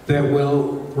that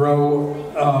will grow,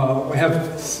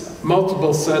 have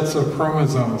multiple sets of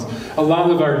chromosomes. A lot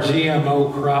of our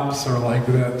GMO crops are like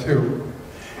that too.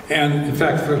 And in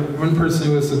fact, the one person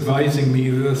who was advising me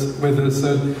with this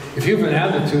said, if you have an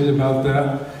attitude about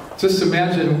that, just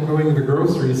imagine going to the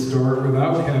grocery store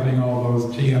without having all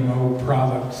those GMO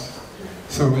products.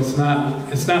 So it's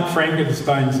not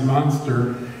Frankenstein's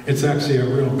monster. It's actually a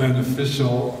real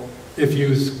beneficial, if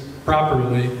used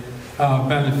properly,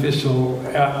 beneficial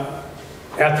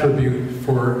attribute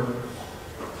for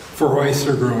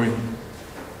oyster growing.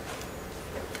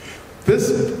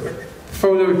 This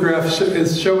photograph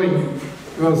is showing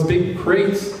those big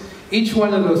crates. Each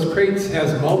one of those crates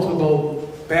has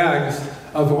multiple bags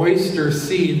of oyster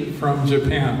seed from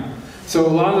Japan. So a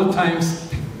lot of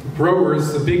times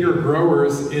growers, the bigger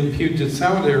growers in Puget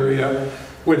Sound area,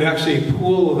 would actually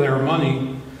pool their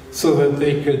money so that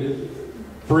they could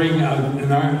bring an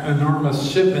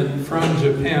enormous shipment from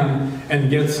Japan and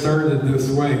get started this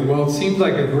way. Well, it seemed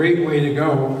like a great way to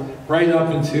go right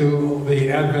up until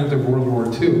the advent of World War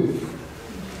II.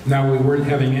 Now, we weren't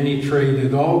having any trade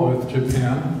at all with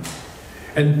Japan.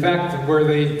 In fact, where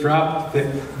they dropped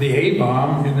the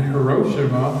A-bomb in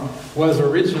Hiroshima was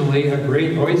originally a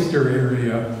great oyster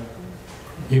area.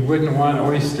 You wouldn't want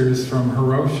oysters from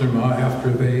Hiroshima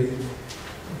after they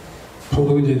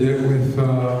polluted it with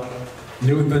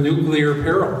the nuclear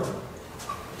peril.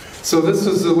 So this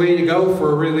was the way to go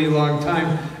for a really long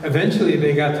time. Eventually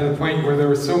they got to the point where there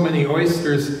were so many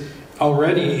oysters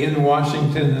already in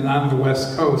Washington and on the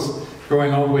West Coast,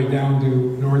 going all the way down to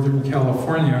Northern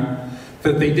California,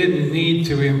 that they didn't need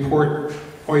to import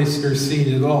oyster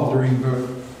seed at all during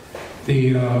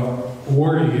the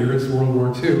war years, World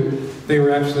War II. They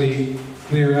were actually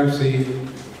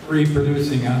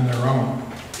reproducing on their own.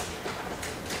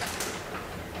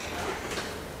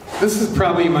 This is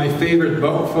probably my favorite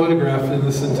photograph in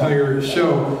this entire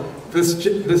show.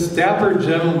 This dapper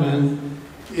gentleman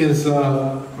is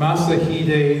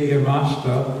Masahide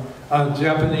Yamashita, a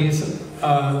Japanese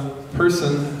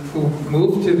person who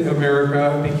moved to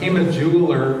America, became a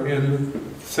jeweler in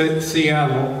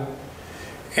Seattle,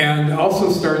 and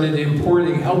also started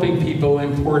helping people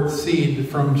import seed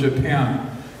from Japan.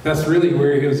 That's really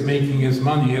where he was making his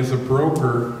money, as a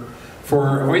broker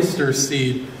for oyster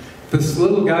seed. This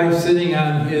little guy sitting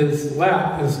on his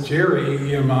lap is Jerry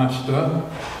Yamashita,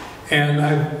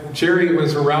 and Jerry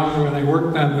was around when I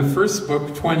worked on the first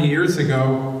book 20 years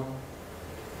ago.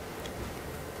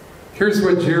 Here's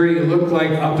what Jerry looked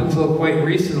like up until quite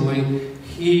recently.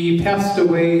 He passed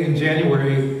away in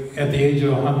January at the age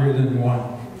of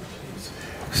 101.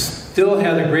 Still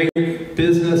had a great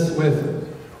business with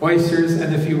oysters,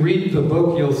 and if you read the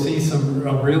book, you'll see some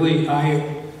really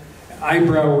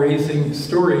eyebrow-raising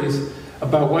stories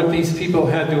about what these people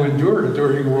had to endure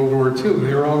during World War II.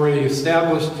 They were already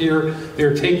established here. They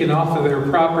were taken off of their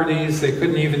properties. They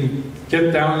couldn't even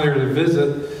get down there to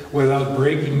visit without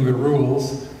breaking the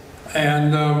rules,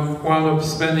 and wound up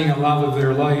spending a lot of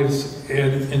their lives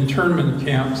in internment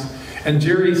camps. In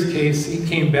Jerry's case, he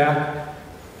came back,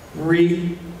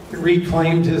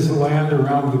 reclaimed his land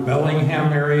around the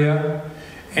Bellingham area,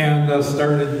 and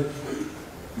started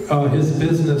his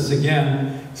business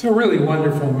again. He's a really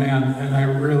wonderful man, and I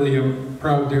really am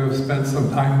proud to have spent some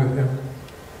time with him.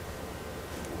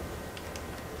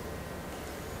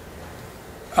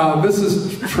 This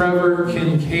is Trevor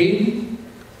Kincaid.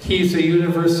 He's a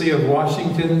University of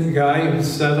Washington guy who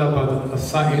set up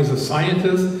he's a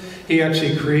scientist. He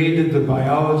actually created the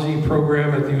biology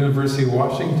program at the University of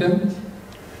Washington.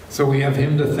 So we have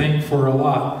him to thank for a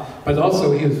lot. But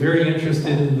also he was very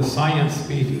interested in the science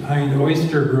behind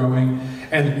oyster growing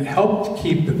and helped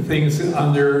keep things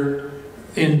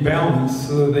in balance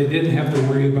so that they didn't have to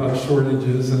worry about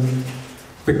shortages and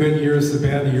the good years, the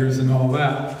bad years, and all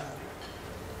that.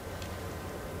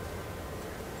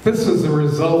 This was a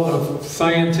result of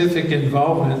scientific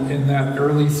involvement in that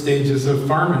early stages of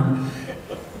farming.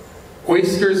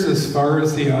 Oysters as far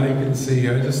as the eye can see.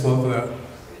 I just love that.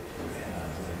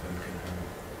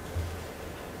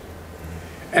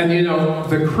 And you know,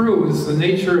 the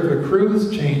nature of the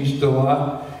cruise changed a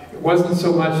lot. It wasn't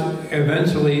so much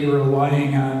eventually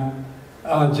relying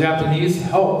on Japanese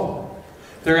help.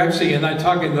 There actually, and I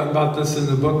talk about this in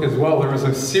the book as well, there was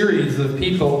a series of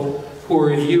people who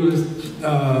were used,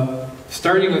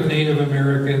 starting with Native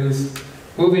Americans,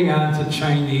 moving on to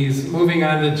Chinese, moving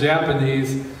on to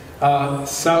Japanese,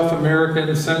 South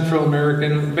American, Central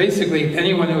American, basically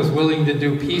anyone who was willing to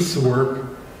do piece work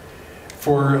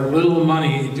for little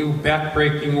money, do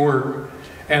backbreaking work.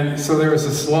 And so there was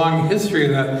this long history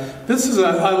of that.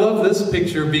 I love this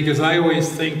picture because I always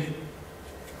think,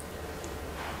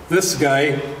 this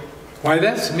guy, why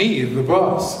that's me, the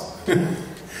boss.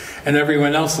 And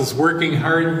everyone else is working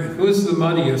hard. Who's the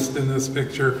muddiest in this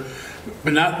picture?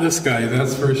 But not this guy,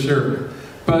 that's for sure.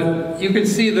 But you can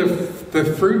see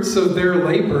the fruits of their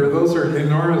labor. Those are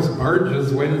enormous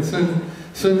barges. As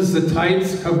soon as the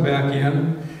tides come back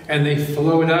in and they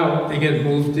float out, they get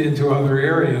moved into other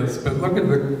areas. But look at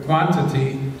the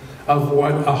quantity of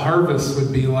what a harvest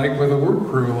would be like with a work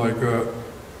crew like that.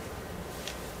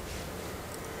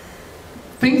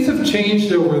 Things have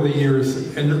changed over the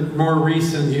years, in more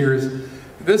recent years.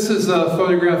 This is a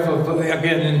photograph of,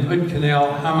 again, in Hood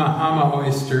Canal, Hama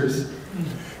oysters.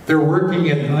 They're working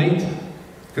at night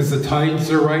because the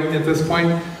tides are right at this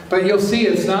point. But you'll see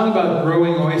it's not about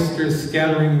growing oysters,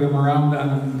 scattering them around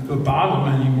on the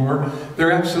bottom anymore.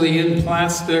 They're actually in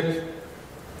plastic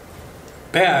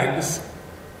bags.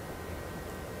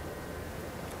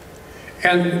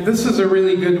 And this is a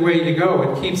really good way to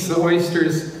go. It keeps the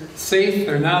oysters safe.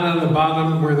 They're not on the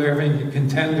bottom where they're having to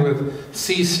contend with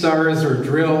sea stars or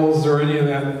drills or any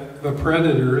of the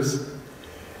predators.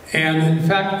 And in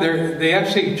fact, they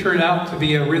actually turn out to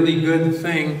be a really good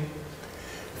thing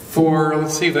for,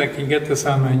 let's see if I can get this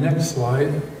on my next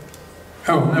slide.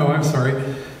 Oh, no, I'm sorry.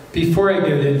 Before I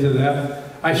get into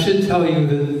that, I should tell you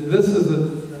that this is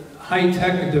a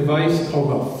high-tech device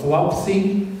called a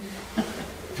flopsy.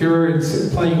 If you're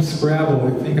playing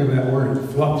Scrabble, think of that word,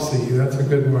 flopsy, that's a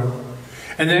good one.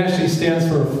 And it actually stands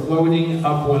for a floating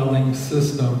upwelling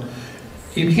system.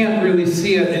 You can't really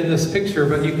see it in this picture,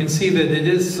 but you can see that it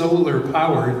is solar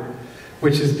powered.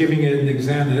 which is giving it an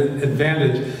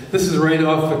advantage. This is right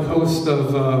off the coast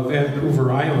of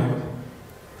Vancouver Island.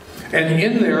 And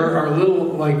in there are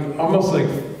little, almost like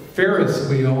Ferris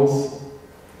wheels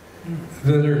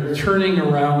that are turning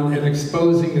around and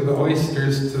exposing the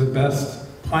oysters to the best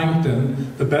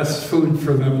plankton, the best food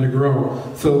for them to grow.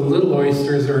 So the little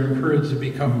oysters are encouraged to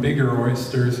become bigger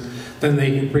oysters. Then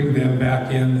they can bring them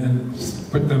back in and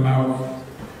put them out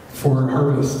for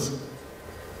harvests.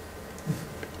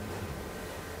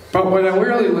 But what I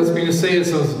really was going to say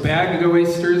is those bagged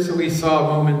oysters that we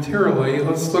saw momentarily.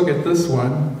 Let's look at this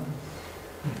one.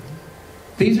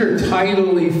 These are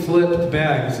tidally flipped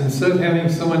bags. Instead of having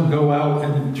someone go out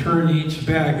and turn each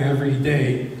bag every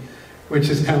day, which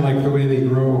is kind of like the way they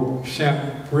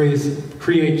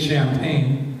create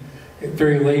champagne,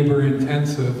 very labor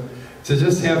intensive, to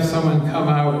just have someone come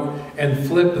out and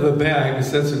flip the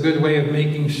bags, that's a good way of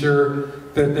making sure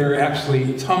that they're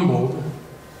actually tumbled.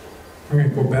 I'm going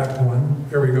to go back one.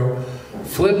 There we go.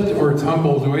 Flipped or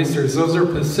tumbled oysters. Those are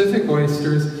Pacific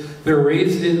oysters. They're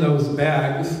raised in those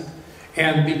bags.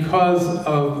 And because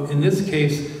of, in this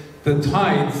case, the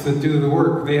tides that do the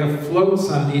work, they have floats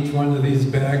on each one of these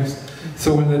bags.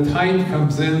 So when the tide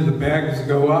comes in, the bags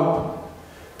go up.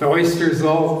 The oysters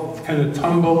all kind of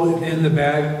tumble in the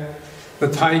bag. The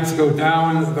tides go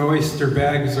down. The oyster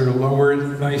bags are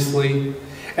lowered nicely.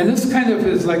 And this kind of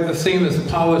is like the same as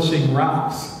polishing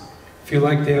rocks. If you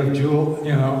like to have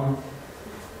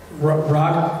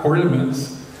rock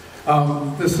ornaments,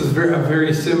 this is a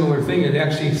very similar thing. It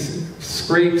actually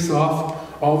scrapes off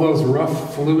all those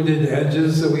rough fluted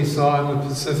edges that we saw in the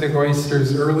Pacific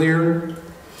oysters earlier.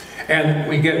 And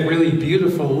we get really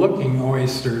beautiful looking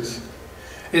oysters.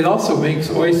 It also makes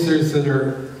oysters that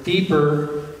are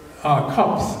deeper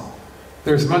cups.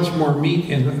 There's much more meat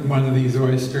in one of these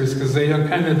oysters because they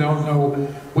kind of don't know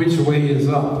which way is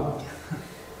up.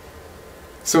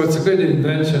 So it's a good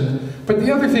invention. But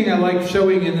the other thing I like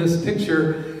showing in this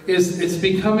picture is it's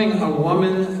becoming a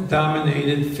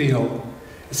woman-dominated field.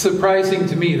 It's surprising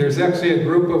to me. There's actually a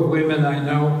group of women I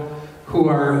know who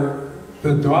are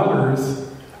the daughters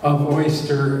of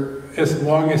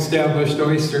long-established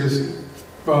oysters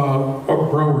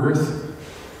growers,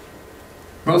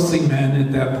 mostly men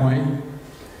at that point.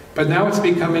 But now it's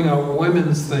becoming a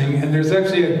women's thing, and there's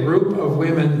actually a group of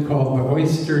women called the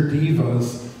Oyster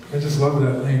Divas. I just love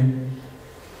that name.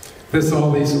 There's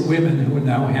all these women who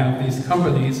now have these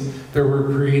companies that were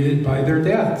created by their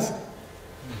dads.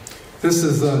 This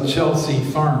is Chelsea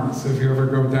Farms, if you ever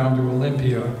go down to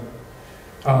Olympia.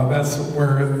 That's a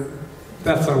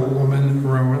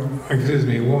woman-run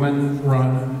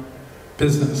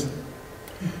business.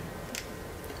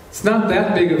 It's not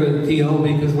that big of a deal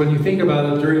because when you think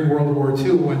about it, during World War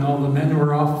II, when all the men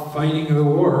were off fighting the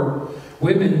war,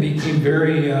 women became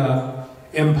very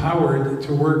empowered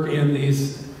to work in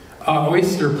these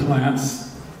oyster plants.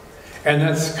 And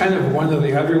that's kind of one of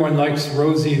everyone likes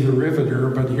Rosie the Riveter,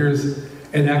 but here's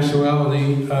in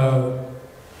actuality a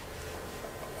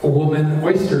woman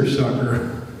oyster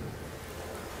shucker.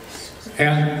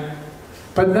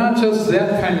 But not just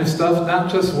that kind of stuff,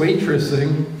 not just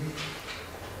waitressing.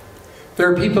 There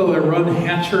are people that run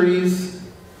hatcheries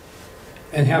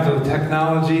and have the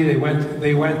technology. They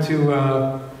went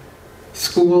to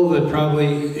school that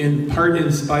probably in part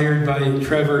inspired by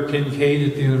Trevor Kincaid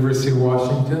at the University of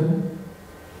Washington.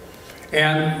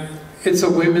 And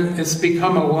it's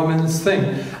become a woman's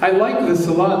thing. I like this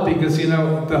a lot because,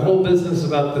 the whole business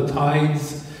about the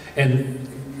tides and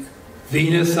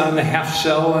Venus on the half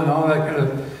shell and all that kind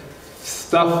of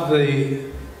stuff,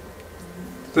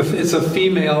 it's a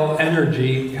female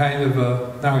energy kind of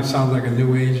now it sounds like a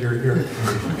new ager here.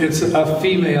 It's a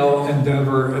female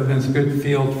endeavor and it's a good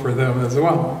field for them as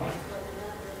well.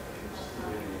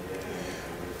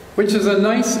 Which is a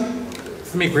nice,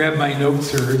 let me grab my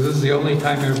notes here. This is the only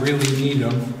time I really need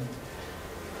them.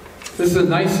 This is a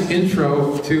nice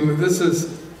intro to, this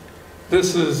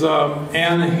is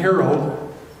Anne Harold.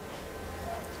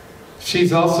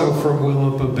 She's also from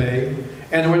Willapa Bay.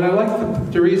 And what I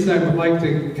like, the reason I would like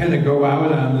to kind of go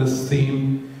out on this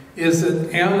theme is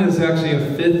that Anne is actually a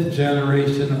 5th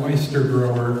generation oyster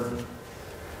grower.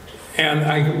 And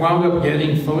I wound up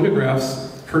getting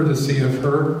photographs courtesy of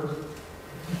her.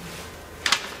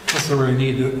 That's where I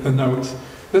need the notes.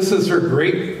 This is her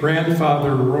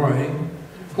great-grandfather, Roy,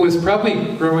 who was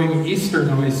probably growing eastern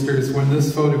oysters when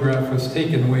this photograph was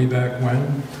taken way back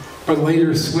when, but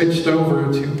later switched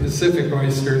over to Pacific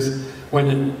oysters when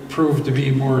it proved to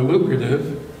be more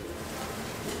lucrative.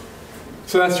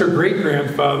 So that's her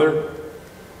great-grandfather.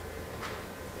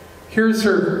 Here's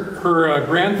her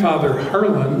grandfather,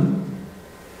 Harlan.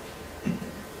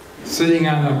 sitting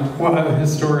on a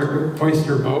historic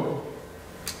oyster boat.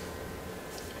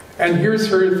 And here's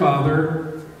her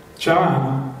father,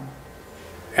 John.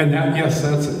 And that, yes,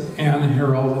 that's Anne and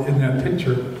Harold in that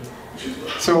picture.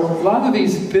 So a lot of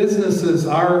these businesses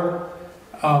are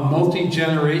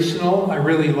multi-generational. I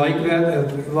really like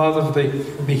that. A lot of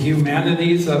the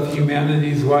humanities of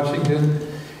Humanities Washington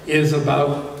is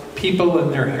about people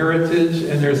and their heritage,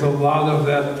 and there's a lot of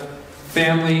that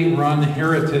family-run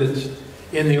heritage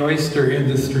in the oyster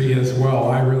industry as well.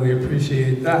 I really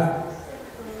appreciate that.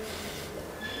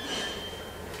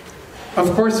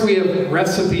 Of course, we have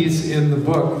recipes in the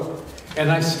book,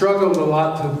 and I struggled a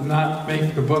lot to not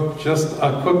make the book just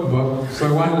a cookbook, so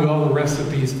I wanted all the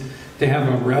recipes to have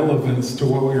a relevance to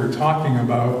what we were talking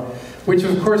about, which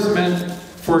of course meant,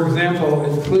 for example,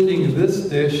 including this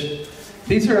dish,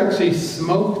 these are actually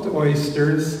smoked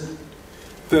oysters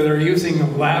that are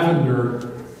using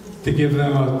lavender to give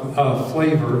them a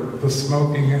flavor, the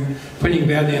smoking, putting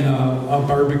that in a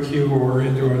barbecue or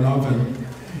into an oven.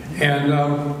 And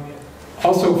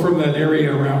also from that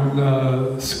area around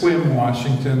Sequim,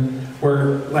 Washington,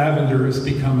 where lavender has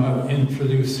become an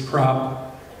introduced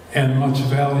crop and much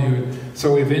valued.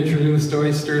 So we've introduced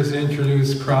oysters,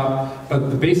 introduced crop, but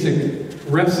the basic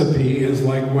recipe is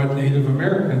like what Native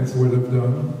Americans would have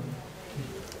done.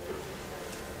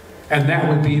 And that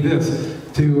would be this,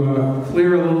 to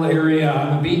clear a little area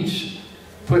on the beach,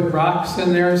 put rocks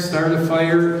in there, start a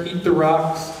fire, heat the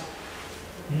rocks,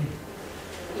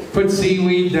 put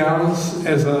seaweed down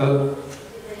as a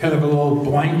kind of a little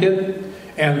blanket,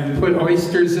 and put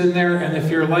oysters in there. And if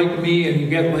you're like me and you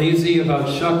get lazy about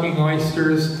shucking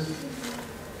oysters,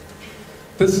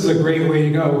 this is a great way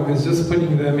to go, because just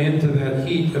putting them into that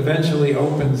heat eventually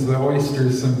opens the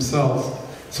oysters themselves.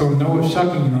 So no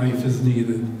shucking knife is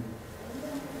needed.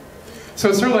 So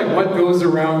it's sort of like what goes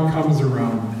around comes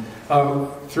around.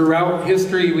 Throughout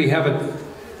history, we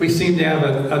seem to have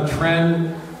a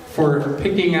trend for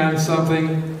picking on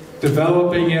something,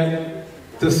 developing it,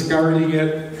 discarding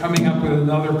it, coming up with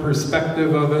another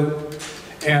perspective of it.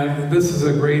 And this is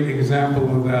a great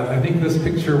example of that. I think this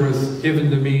picture was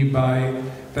given to me by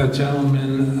that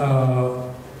gentleman,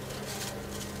 the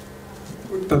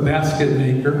basket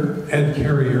maker, Ed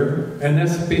Carrier, and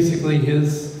that's basically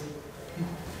his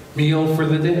meal for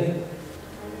the day.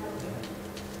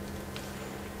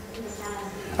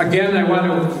 Again, I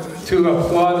want to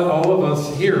applaud all of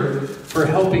us here for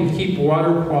helping keep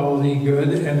water quality good,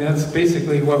 and that's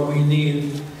basically what we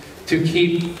need to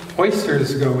keep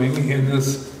oysters going in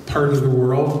this part of the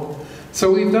world.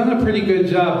 So we've done a pretty good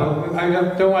job, but I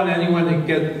don't want anyone to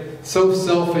get so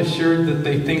self-assured that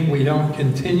they think we don't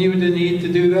continue to need to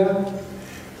do that,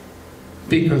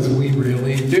 because we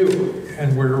really do.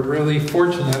 And we're really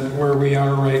fortunate where we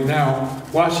are right now.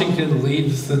 Washington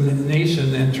leads the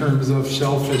nation in terms of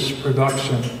shellfish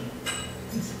production.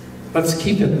 Let's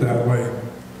keep it that way.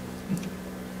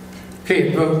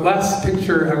 Okay, the last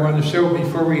picture I want to show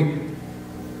before we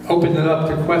open it up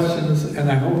to questions,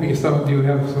 and I hope some of you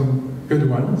have some good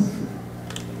ones.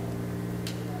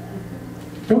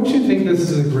 Don't you think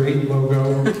this is a great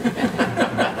logo?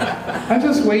 I'm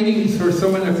just waiting for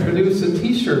someone to produce a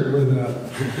t-shirt with that.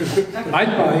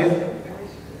 I'd buy it.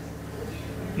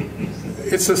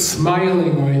 It's a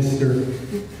smiling oyster.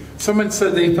 Someone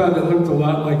said they thought it looked a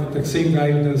lot like the same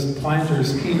guy who does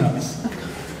Planters peanuts.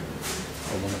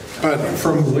 But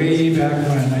from way back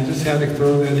when, I just had to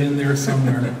throw that in there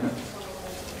somewhere.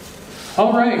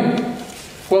 All right.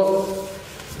 Well,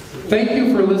 thank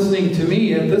you for listening to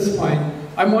me at this point.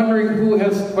 I'm wondering who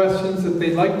has questions that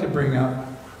they'd like to bring up.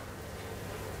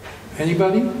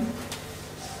 Anybody?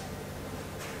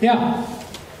 Yeah.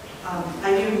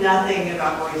 I knew nothing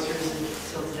about oysters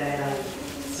until today, and I'm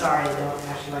sorry I don't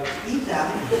actually like to eat them.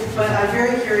 But I'm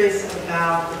very curious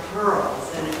about the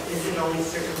pearls, and is it only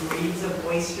certain breeds of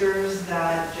oysters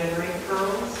that generate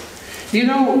pearls? You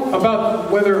know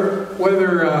about whether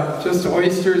just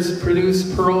oysters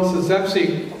produce pearls is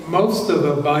actually most of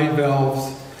the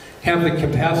bivalves have the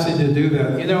capacity to do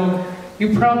that. You know,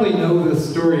 you probably know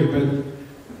this story,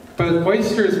 but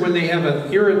oysters, when they have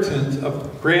an irritant, a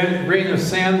grain of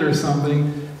sand or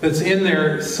something that's in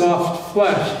their soft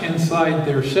flesh inside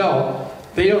their shell,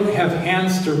 they don't have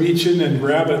hands to reach in and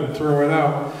grab it and throw it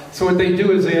out. So what they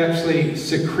do is they actually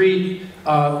secrete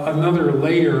another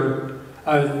layer.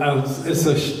 It's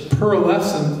a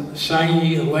pearlescent,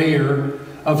 shiny layer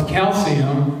of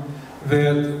calcium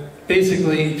that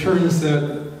basically turns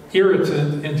that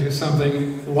irritant into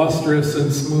something lustrous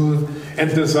and smooth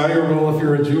and desirable if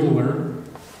you're a jeweler.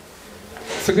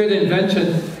 It's a good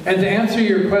invention. And to answer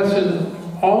your question,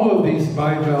 all of these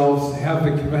bivalves have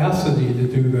the capacity to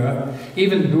do that,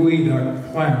 even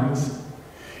buoy-duck clams.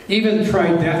 Even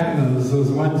tridecnas,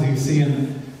 those ones you see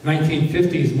in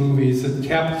 1950s movies that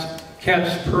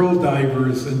catch pearl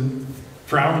divers and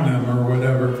drown them or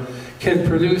whatever, can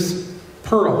produce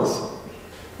pearls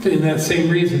in that same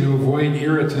reason, to avoid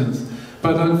irritants.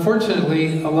 But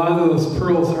unfortunately, a lot of those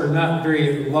pearls are not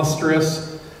very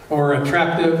lustrous or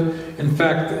attractive. In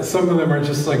fact, some of them are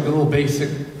just like little basic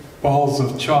balls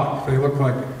of chalk. They look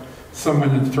like someone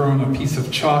had thrown a piece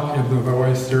of chalk into the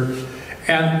oyster.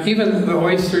 And even the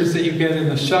oysters that you get in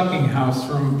the shucking house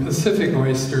from Pacific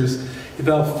oysters,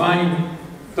 they'll find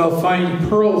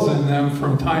pearls in them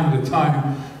from time to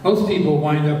time. Most people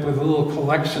wind up with a little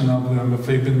collection of them if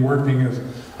they've been working as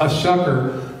a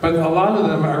shucker, but a lot of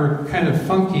them are kind of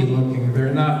funky looking.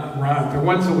 They're not raw. The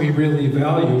ones that we really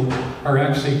value are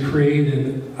actually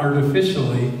created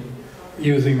artificially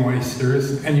using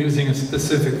oysters and using a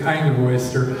specific kind of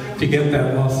oyster to get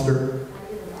that luster.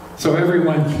 So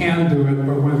everyone can do it,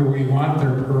 but whether we want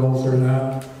their pearls or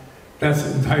not,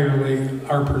 that's entirely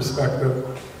our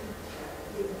perspective.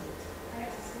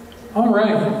 All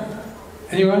right.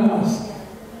 Anyone else?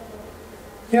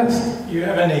 Yes? Do you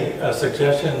have any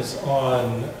suggestions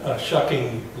on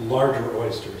shucking larger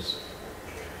oysters?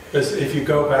 Because if you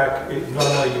go back,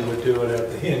 normally you would do it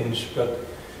at the hinge, but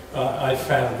I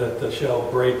found that the shell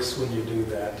breaks when you do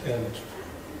that. And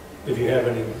if you have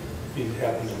any, if you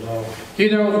happen to know.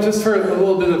 You know, just for a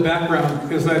little bit of background,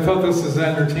 because I thought this was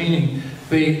entertaining,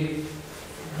 the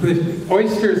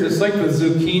oysters, it's like the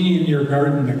zucchini in your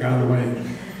garden that got away.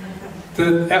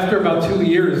 After about 2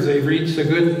 years, they've reached a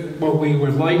good, what we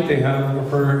would like to have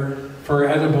for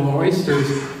edible oysters.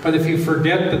 But if you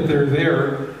forget that they're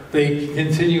there, they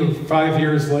continue 5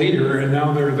 years later, and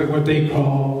now they're what they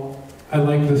call, I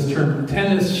like this term,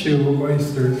 tennis shoe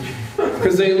oysters,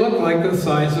 because they look like the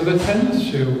size of a tennis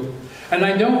shoe. And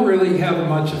I don't really have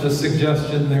much of a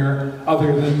suggestion there,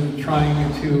 other than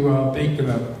trying to bake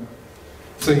them,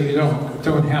 so you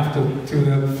don't have to do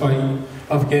that fight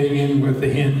of getting in with the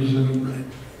hinge,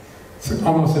 and it's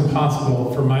almost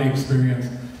impossible, from my experience,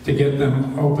 to get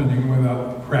them opening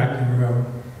without cracking them.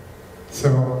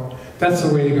 So that's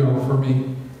the way to go for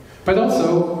me. But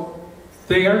also,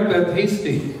 they aren't that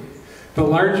tasty. The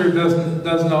larger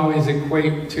doesn't always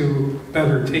equate to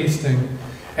better tasting,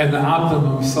 and the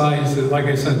optimum size, like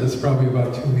I said, is probably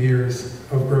about 2 years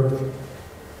of growth.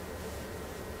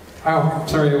 Oh,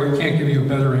 sorry, I can't give you a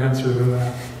better answer to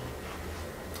that.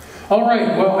 All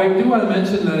right, well, I do want to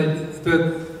mention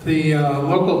that the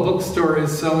local bookstore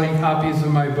is selling copies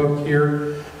of my book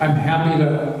here. I'm happy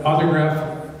to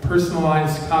autograph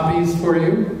personalized copies for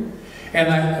you. And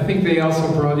I think they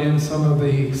also brought in some of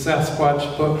the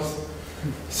Sasquatch books,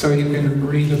 so you can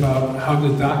read about how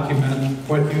to document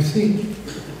what you see.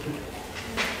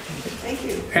 Thank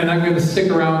you. And I'm going to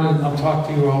stick around and I'll talk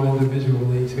to you all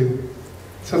individually too.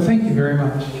 So thank you very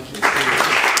much.